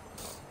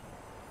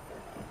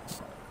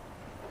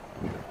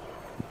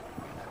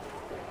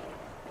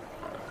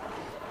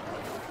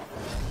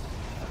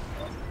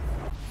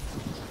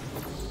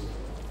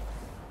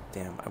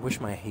 Damn, I wish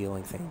my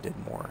healing thing did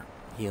more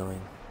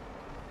healing.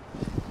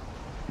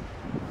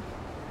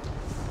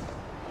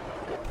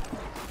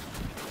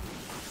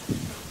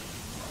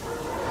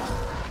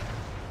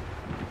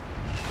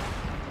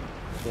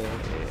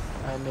 Okay,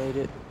 I made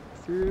it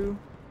through.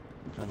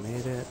 I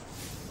made it.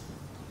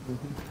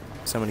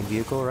 Summoning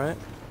vehicle, right?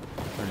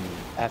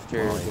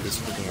 After Oh, this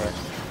it's weekend. here.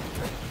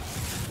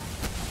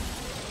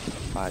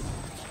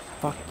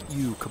 Fuck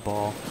you,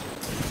 Cabal.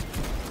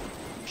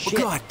 Shit!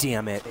 Oh, God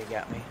damn it. They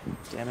got me.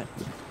 Damn it.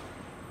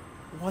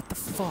 What the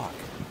fuck? I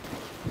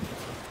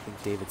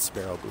think David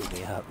Sparrow blew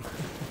me up.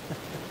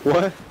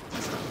 What?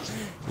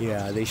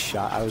 Yeah, they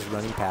shot. I was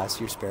running past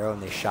your Sparrow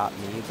and they shot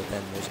me, but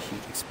then there's a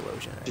huge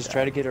explosion. I Just died.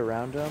 try to get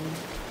around them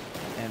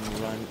and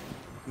run.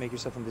 Make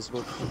yourself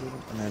invisible,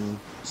 and then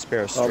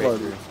Sparrow straight buddy.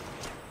 through.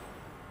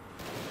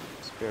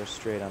 Sparrow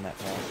straight on that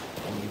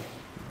path, and you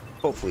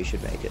hopefully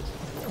should make it.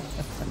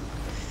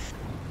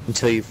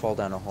 Until you fall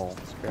down a hole.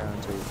 Sparrow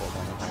until you fall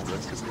down a hole.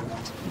 That's just it.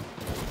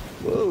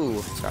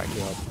 Whoa! Sorry,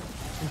 Caleb.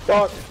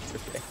 Fuck! It's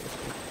okay.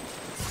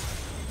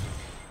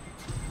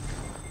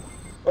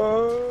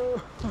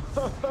 Oh!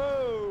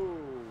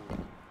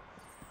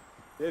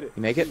 Did it.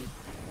 You make it? Yeah,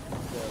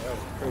 that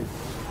was crazy.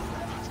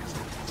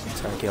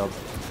 Sorry, Caleb.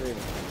 Crazy.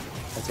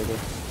 That's okay.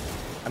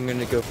 I'm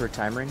gonna go for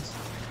time rings.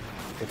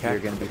 If Okay. you're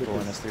gonna be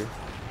pulling us through.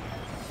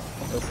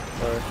 Oh,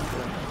 alright.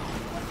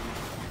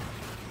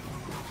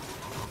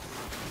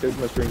 Get as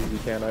much ring as you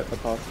can, I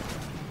popped.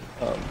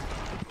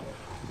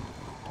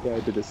 Yeah, I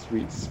did a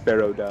sweet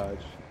Sparrow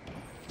dodge.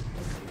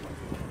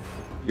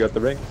 You got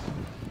the rings?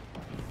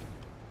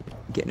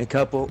 Getting a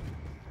couple.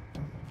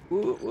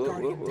 Ooh,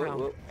 Guardian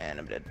down. And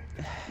I'm dead.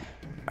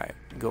 Alright,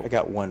 go. I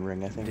got one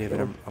ring, I think. David,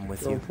 I'm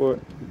with Go you. for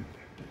it.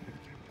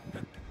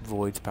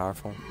 Void's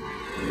powerful.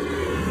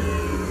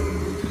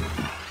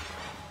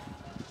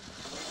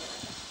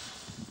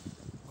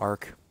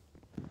 Arc.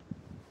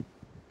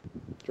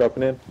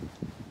 Dropping in.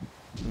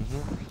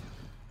 Mm-hmm.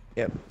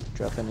 Yep.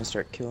 Drop in and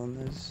start killing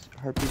those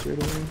harpies right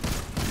away.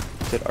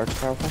 Is Arc's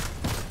powerful?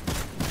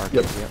 Arc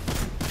Yep. is, yep.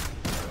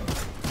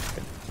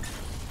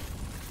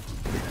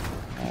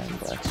 And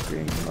black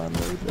screen, come on,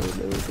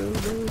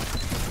 load.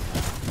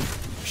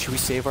 Should we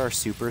save our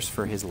supers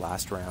for his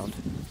last round?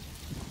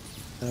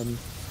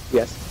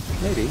 Yes.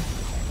 Maybe.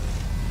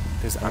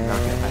 Because I'm not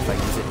gonna, if I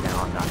use it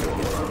now, I'm not gonna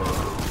get it.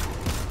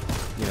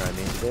 You know what I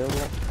mean?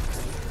 Available.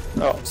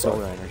 Oh,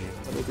 Solar fuck. energy.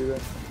 Let me do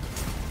that.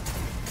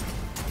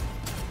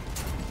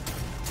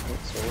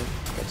 Solar.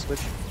 Got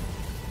switch.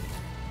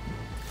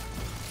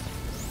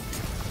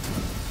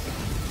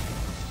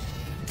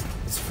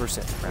 This first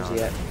round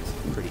he at? is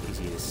pretty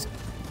easy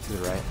to the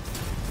right.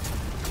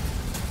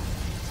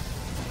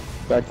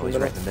 Back to Oh, the he's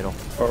middle. right in the middle.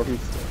 Oh, he's...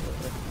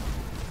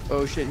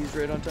 Oh shit, he's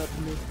right on top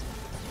of me.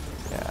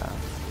 Yeah.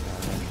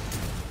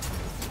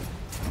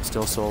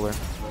 Still solar.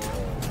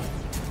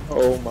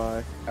 Oh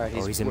my. Alright,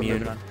 Oh, he's we're immune.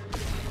 moving on.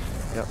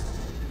 Yep.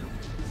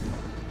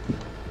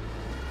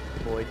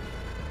 Void.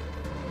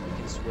 You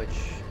can switch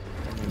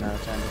in the amount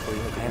of time before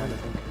you hit the ground, I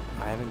think.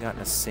 I haven't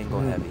gotten a single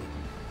Hmm. heavy.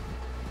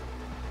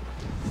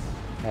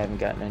 I haven't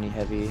gotten any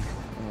heavy in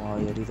a while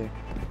yet either.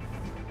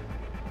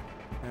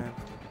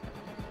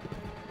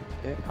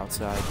 Okay.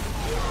 Outside.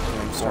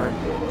 Storm.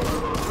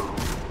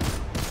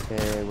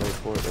 Okay, wait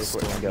for it,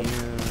 Still and go.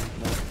 immune.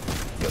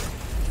 Yep.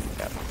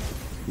 Yep.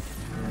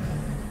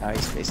 Now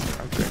he's facing the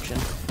wrong direction.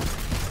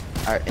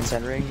 Alright,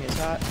 inside ring is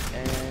hot,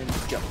 and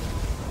jump.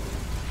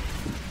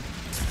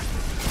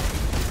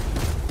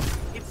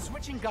 It's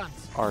switching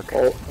guns. Arc.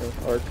 Oh,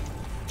 arc.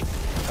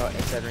 Oh,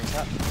 inside ring's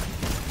hot.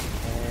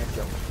 And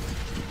jump.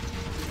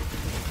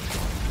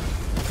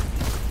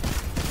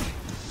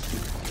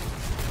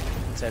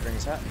 Inside ring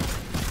is hot.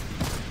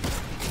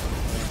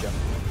 Jump.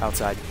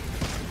 Outside.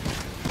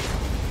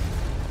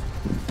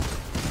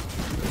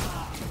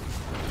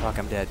 Fuck,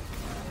 I'm dead.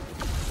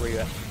 Where you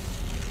at?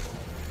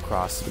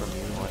 Cross from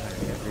you,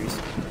 100 degrees.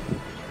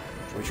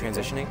 Are we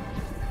transitioning?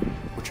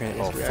 We're Yes,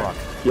 oh, we are. fuck.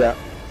 Yeah.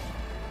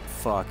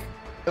 Fuck.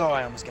 Oh,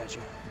 I almost got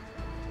you.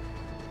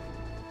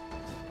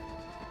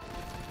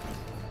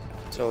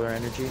 Solar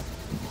energy.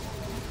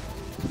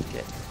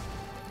 Get.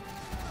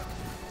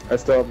 I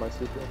still have my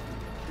super.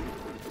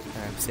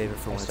 Alright, save it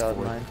for I when it's still have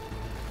forward. mine.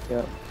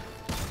 Yeah.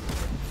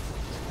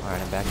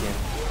 Alright, I'm back in.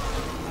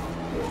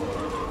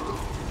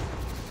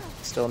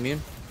 Still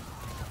immune?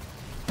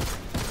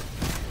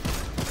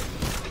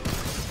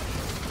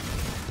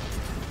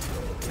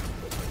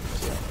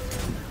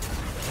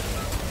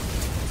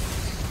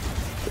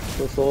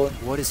 Still solar.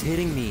 What is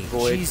hitting me?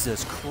 Void.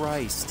 Jesus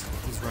Christ.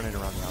 He's running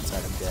around the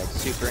outside. I'm dead.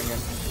 Supering in.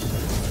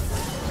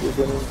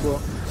 Super as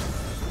well.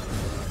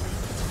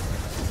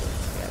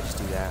 Yeah, just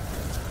do that.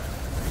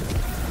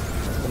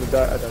 Let me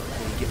die. I died.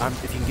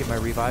 If you can get my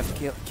revive,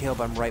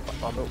 Caleb, I'm right.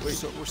 We're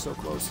so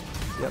close.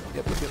 Yep.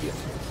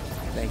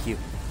 Thank you.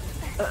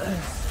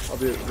 I'll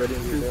be ready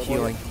and available.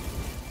 Healing.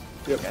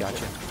 Yep.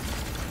 Gotcha.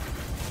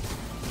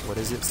 What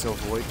is it? Still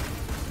void?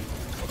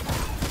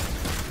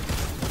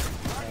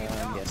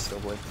 Yes, still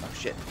void. Oh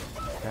shit.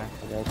 Okay.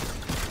 I died.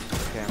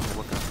 Okay, I'm gonna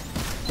work on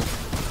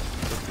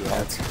the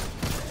ads.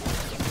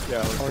 Yeah.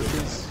 Let's do it.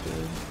 Arches.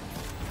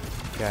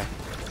 Okay.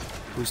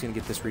 Who's gonna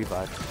get this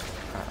revive?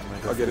 Alright, I'm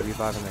gonna go I'll for get the it.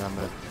 revive and then I'm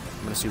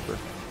gonna super.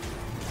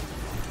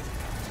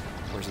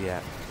 Where's he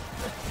at?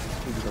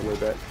 He's gonna way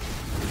back.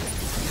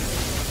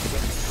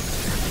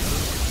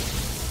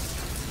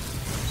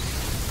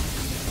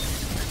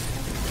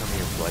 Come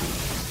here, buddy.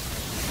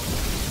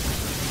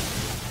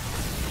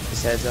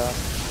 His head's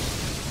off.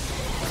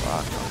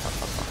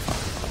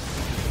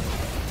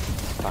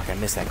 Fuck, I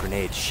missed that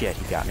grenade. Shit,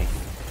 he got me.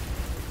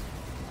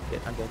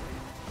 Shit, I'm dead.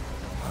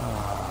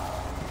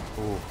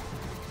 Ooh.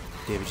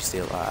 David, you stay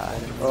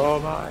alive. Oh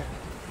my.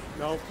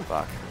 Nope.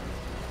 Fuck.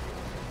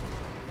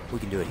 We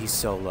can do it. He's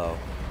so low.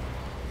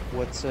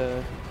 What's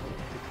the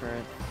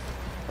current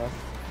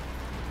buff?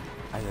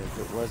 If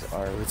It was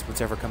R. it's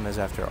whatever comes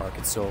after Arc,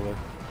 it's solar.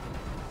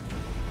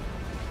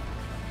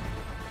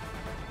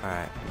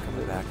 Alright, I'm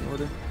coming back.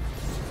 Order.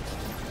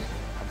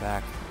 I'm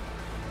back.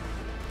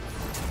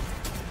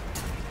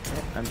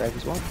 Yeah, I'm back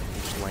as well.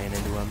 I'm just laying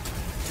into him.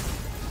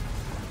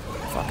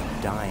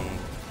 Fucking dying.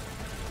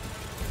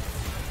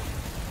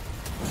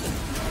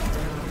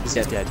 He's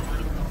He's dead. dead.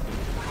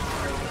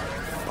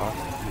 Fuck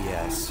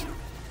yes.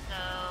 So,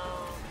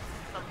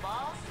 the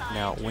ball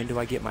Now, when do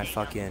I get my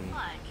fucking...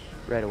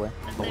 Right away.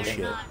 Bullshit.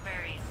 Not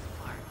very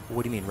smart.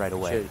 What do you mean right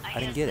away? Should- I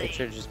didn't get It it.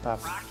 should have just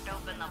popped. Rocked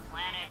open the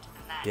planet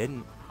and that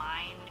Didn't.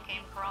 mind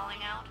came crawling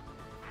out.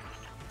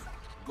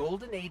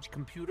 Golden Age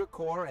computer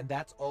core, and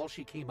that's all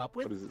she came up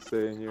with? What does it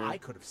say in here? I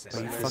could have said Are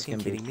you that. fucking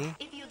gonna be- kidding me?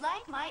 If you'd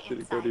like my Did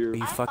it go insight, to your- Are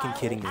you I fucking filed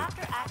kidding an me?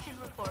 after-action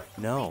report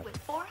No. complete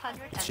with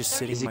 430 It's just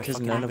sitting in my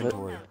fucking notes.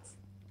 inventory. Is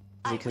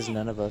it because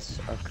none of us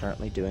are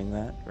currently doing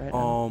that right now?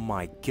 Oh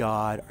my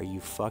god, are you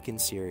fucking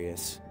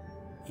serious?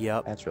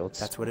 Yep, That's real.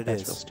 that's what it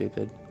That's is. real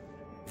stupid.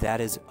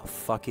 That is a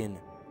fucking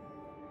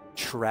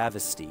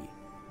travesty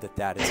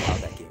that is how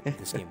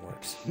this game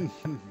works.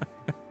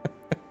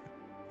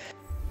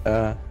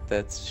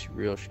 That's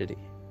real shitty.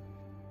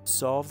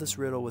 Solve this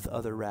riddle with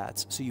other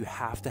rats, so you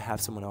have to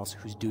have someone else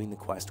who's doing the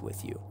quest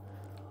with you.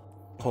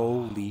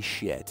 Holy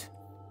shit.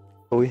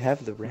 But we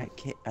have the rat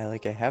kit. I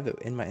have it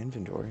in my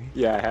inventory.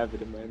 Yeah, I have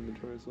it in my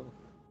inventory as well.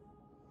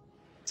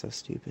 So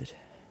stupid.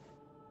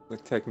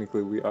 Like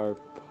technically, we are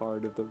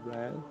part of the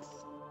rats.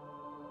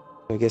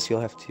 I guess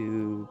you'll have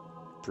to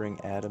bring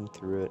Adam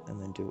through it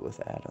and then do it with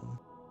Adam.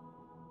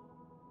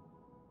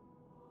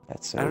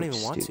 That's so I don't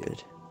even want to.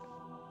 stupid.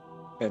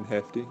 And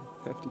Hefty.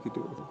 Hefty could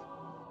do it with us.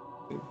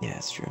 Yeah,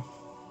 it's true.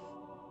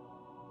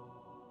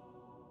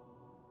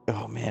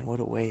 Oh man, what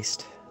a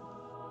waste.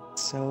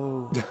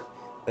 So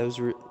that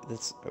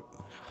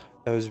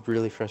was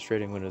really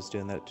frustrating when I was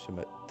doing that to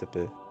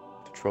the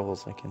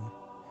patrols.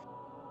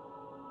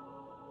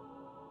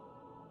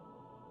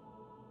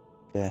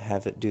 Yeah,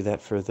 have it do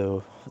that for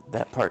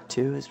that part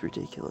too is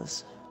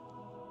ridiculous.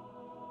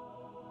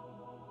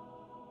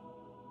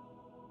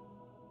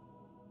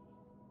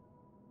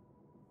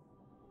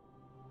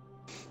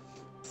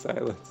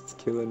 Silence, it's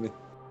killing me.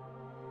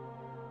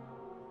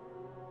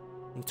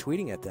 I'm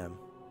tweeting at them.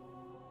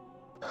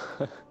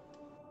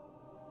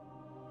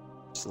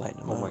 Just lighten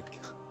them Oh up. my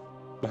god.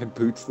 My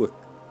boots look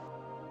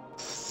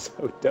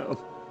so dumb.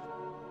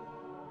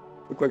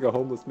 Look like a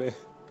homeless man.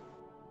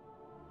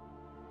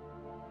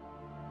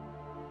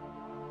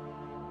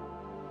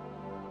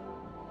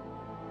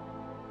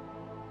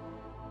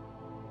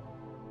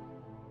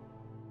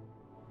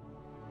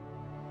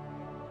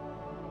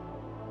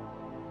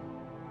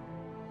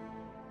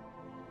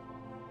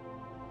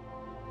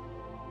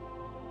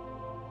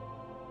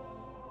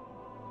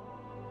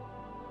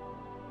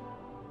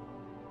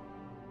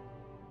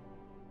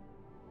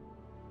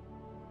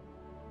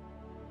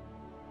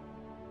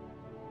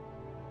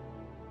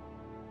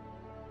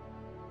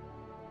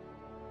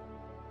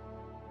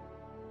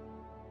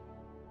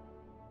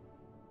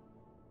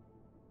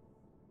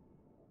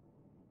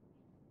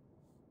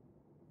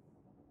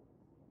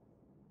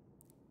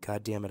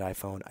 God damn it,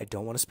 iPhone. I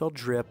don't want to spell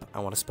drip. I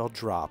want to spell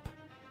drop.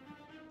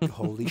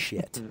 Holy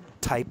shit.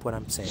 Type what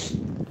I'm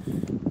saying.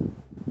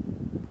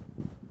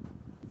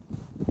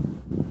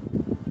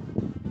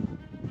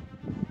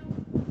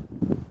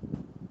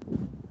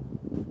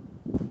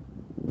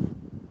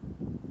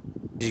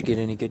 Did you get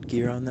any good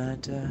gear on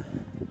that,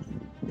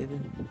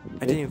 David?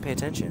 I didn't even pay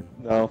attention.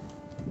 No,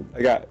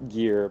 I got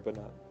gear, but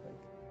not like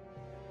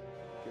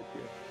good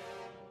gear.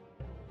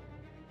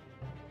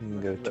 You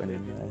can go turn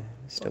in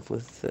stuff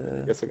with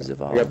I guess I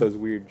Zavala. got those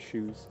weird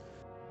shoes.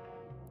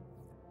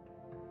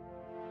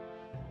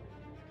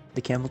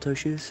 The camel toe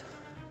shoes.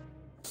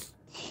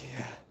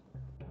 Yeah.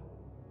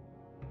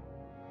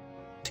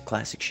 It's a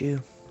classic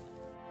shoe.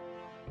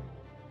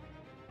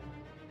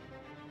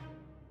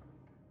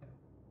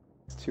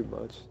 It's too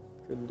much.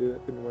 Couldn't do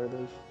it. Couldn't wear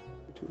those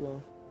for too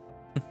long.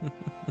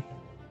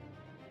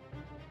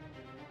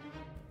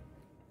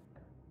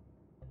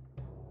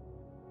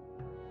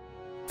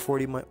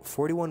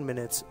 41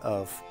 minutes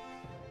of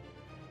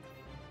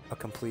a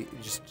complete,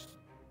 just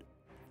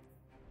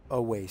a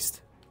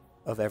waste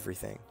of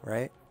everything,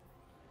 right?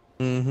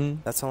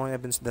 Mm-hmm. That's how long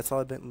I've been. That's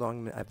how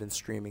long I've been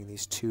streaming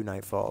these 2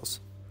 Nightfalls.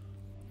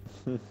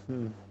 Oh,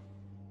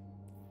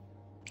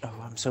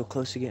 I'm so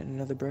close to getting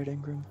another Bright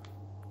Ingram.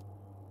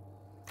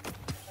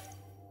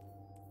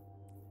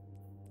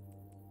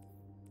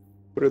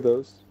 What are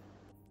those?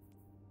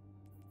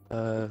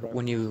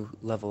 When you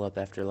level up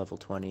after level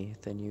 20,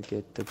 then you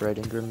get the Bright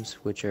Ingrams,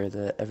 which are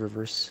the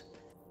Eververse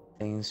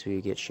things, where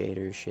you get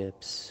shaders,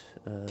 ships,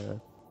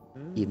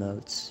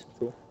 emotes.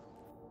 Cool.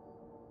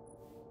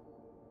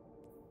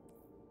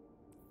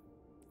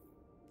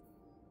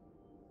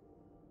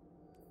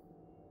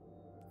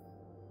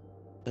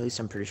 At least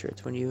I'm pretty sure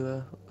it's when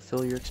you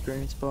fill your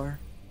experience bar.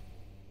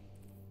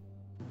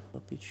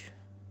 Up each.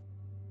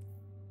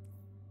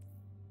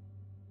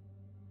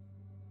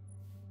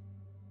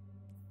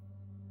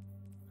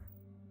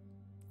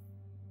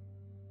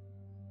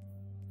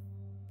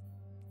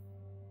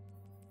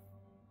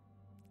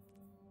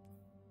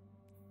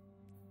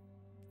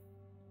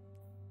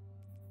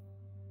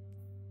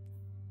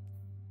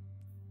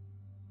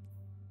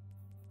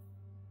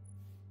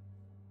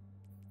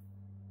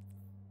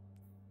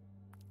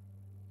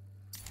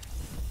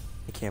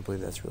 I can't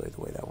believe that's really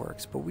the way that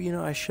works. But you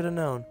know, I should have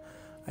known.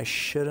 I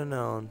should have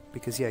known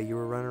because yeah, you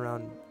were running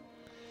around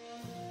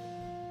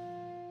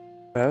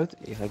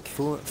Like,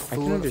 fooling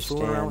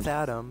around with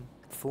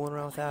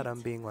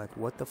Adam, being like,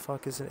 "What the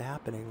fuck isn't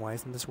happening? Why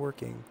isn't this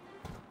working?"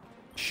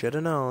 Should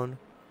have known.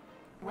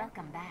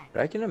 Welcome back.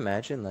 But I can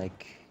imagine,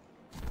 like,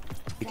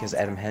 because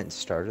Adam hadn't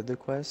started the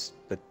quest,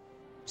 but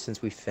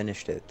since we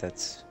finished it,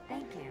 that's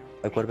Thank you.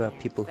 like, what about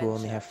people who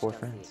only have 4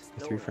 friends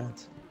or 3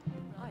 friends?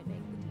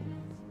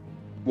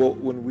 Well,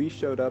 when we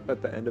showed up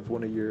at the end of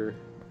one of your,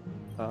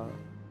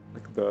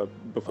 like the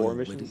before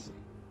missions,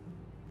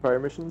 prior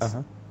missions,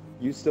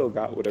 you still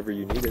got whatever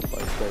you needed, like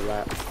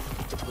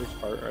the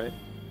first part, right?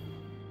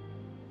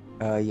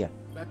 Yeah.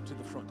 Back to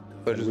the front.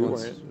 But We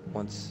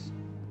once,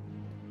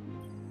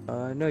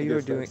 no, you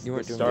weren't doing the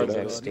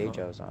exact stage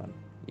I was on.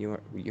 You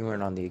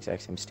weren't on the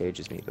exact same stage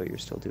as me, but you're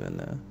still doing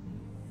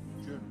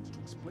Germans to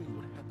explain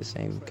what happened. the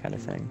same kind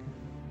of thing.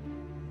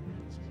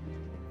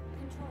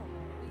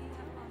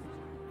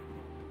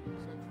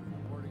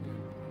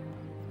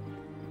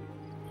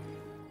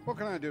 What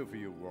can I do for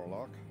you,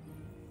 Warlock?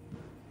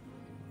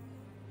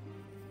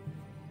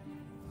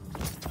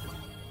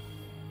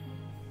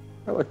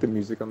 I like the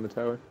music on the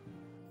tower.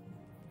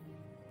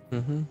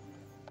 Mm-hmm.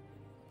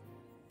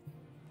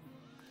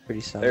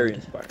 Pretty solid. Very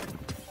inspiring.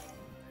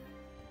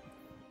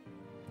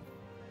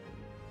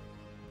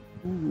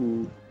 Ooh,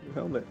 new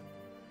helmet.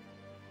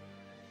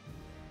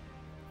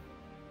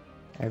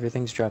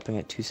 Everything's dropping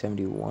at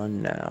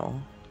 271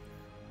 now,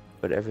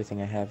 but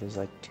everything I have is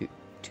like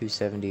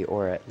 270,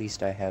 or at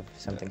least I have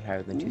something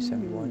higher than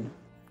 271.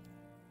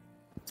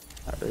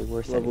 Not really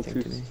worth Level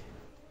anything to me.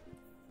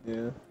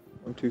 Yeah,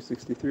 I'm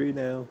 263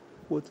 now.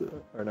 What's it?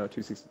 Or no,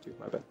 262.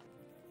 My bad.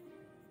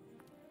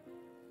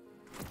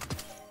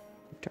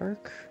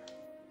 Dark.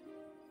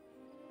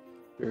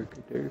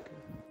 Darker.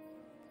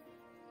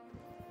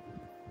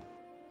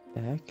 The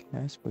heck?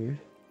 That's weird.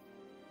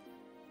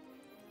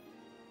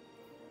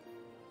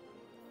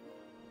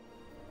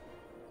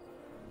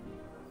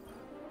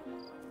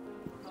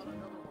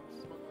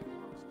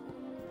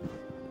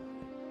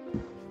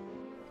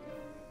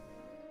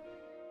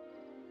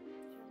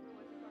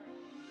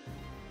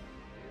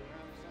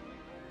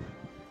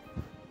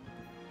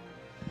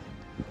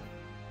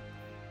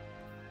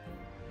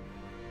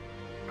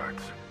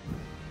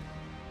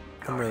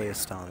 I'm really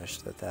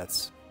astonished that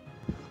that's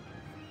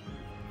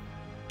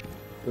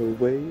The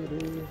way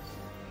it is.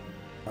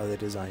 how they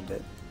designed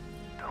it.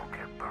 Don't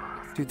get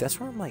burned. Dude, that's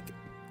where I'm like,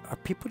 are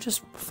people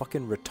just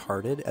fucking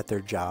retarded at their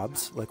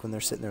jobs? Like when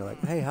they're sitting there like,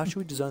 hey, how should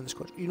we design this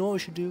quest? You know what we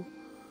should do?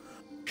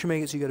 We should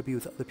make it so you gotta be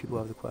with other people who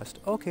have the quest.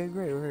 Okay,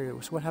 great.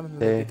 So what happens when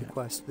they get the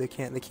quest? They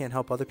can't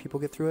help other people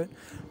get through it?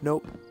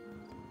 Nope.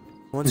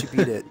 Once you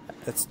beat it,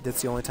 that's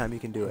the only time you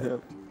can do it.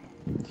 Yep.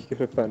 You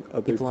gotta find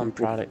other People on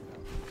product.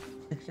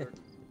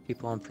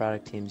 people on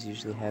product teams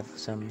usually have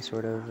some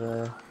sort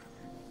of,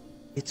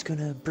 it's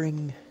gonna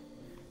bring,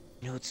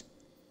 it's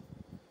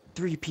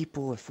 3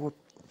 people or 4,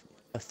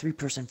 a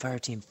 3-person fire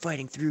team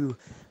fighting through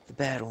the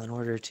battle in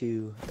order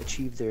to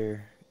achieve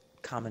their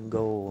common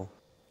goal.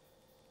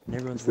 And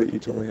everyone's They working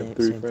each to only the have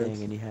 3 same friends.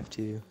 thing, and you have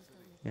to,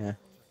 yeah.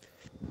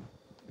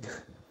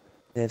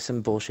 They have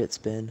some bullshit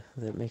spin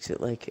that makes it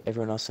like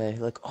everyone else say,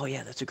 like, oh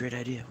yeah, that's a great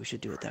idea. We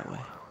should do it that way.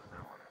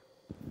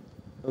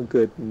 Oh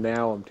good,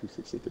 now I'm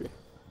 263.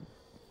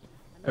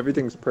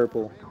 Everything's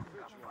purple,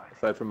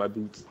 aside from my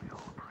boots.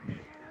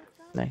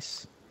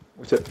 Nice.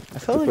 Which I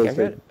felt like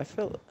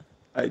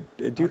I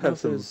do don't know have if it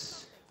some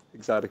was,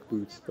 exotic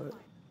boots, but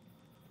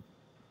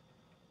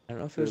I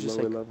don't know if it they're was just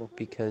lower like level.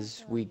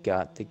 because we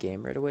got the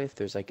game right away, if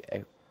there's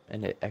like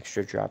an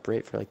extra drop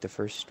rate for like the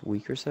first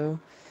week or so.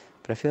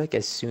 But I feel like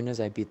as soon as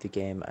I beat the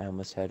game, I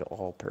almost had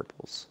all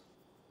purples.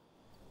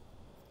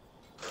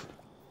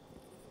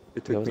 It I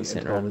took me wasn't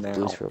sitting until around with now.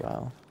 blues for a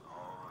while.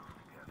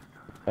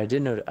 I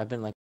did know I've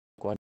been like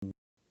watching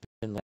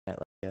like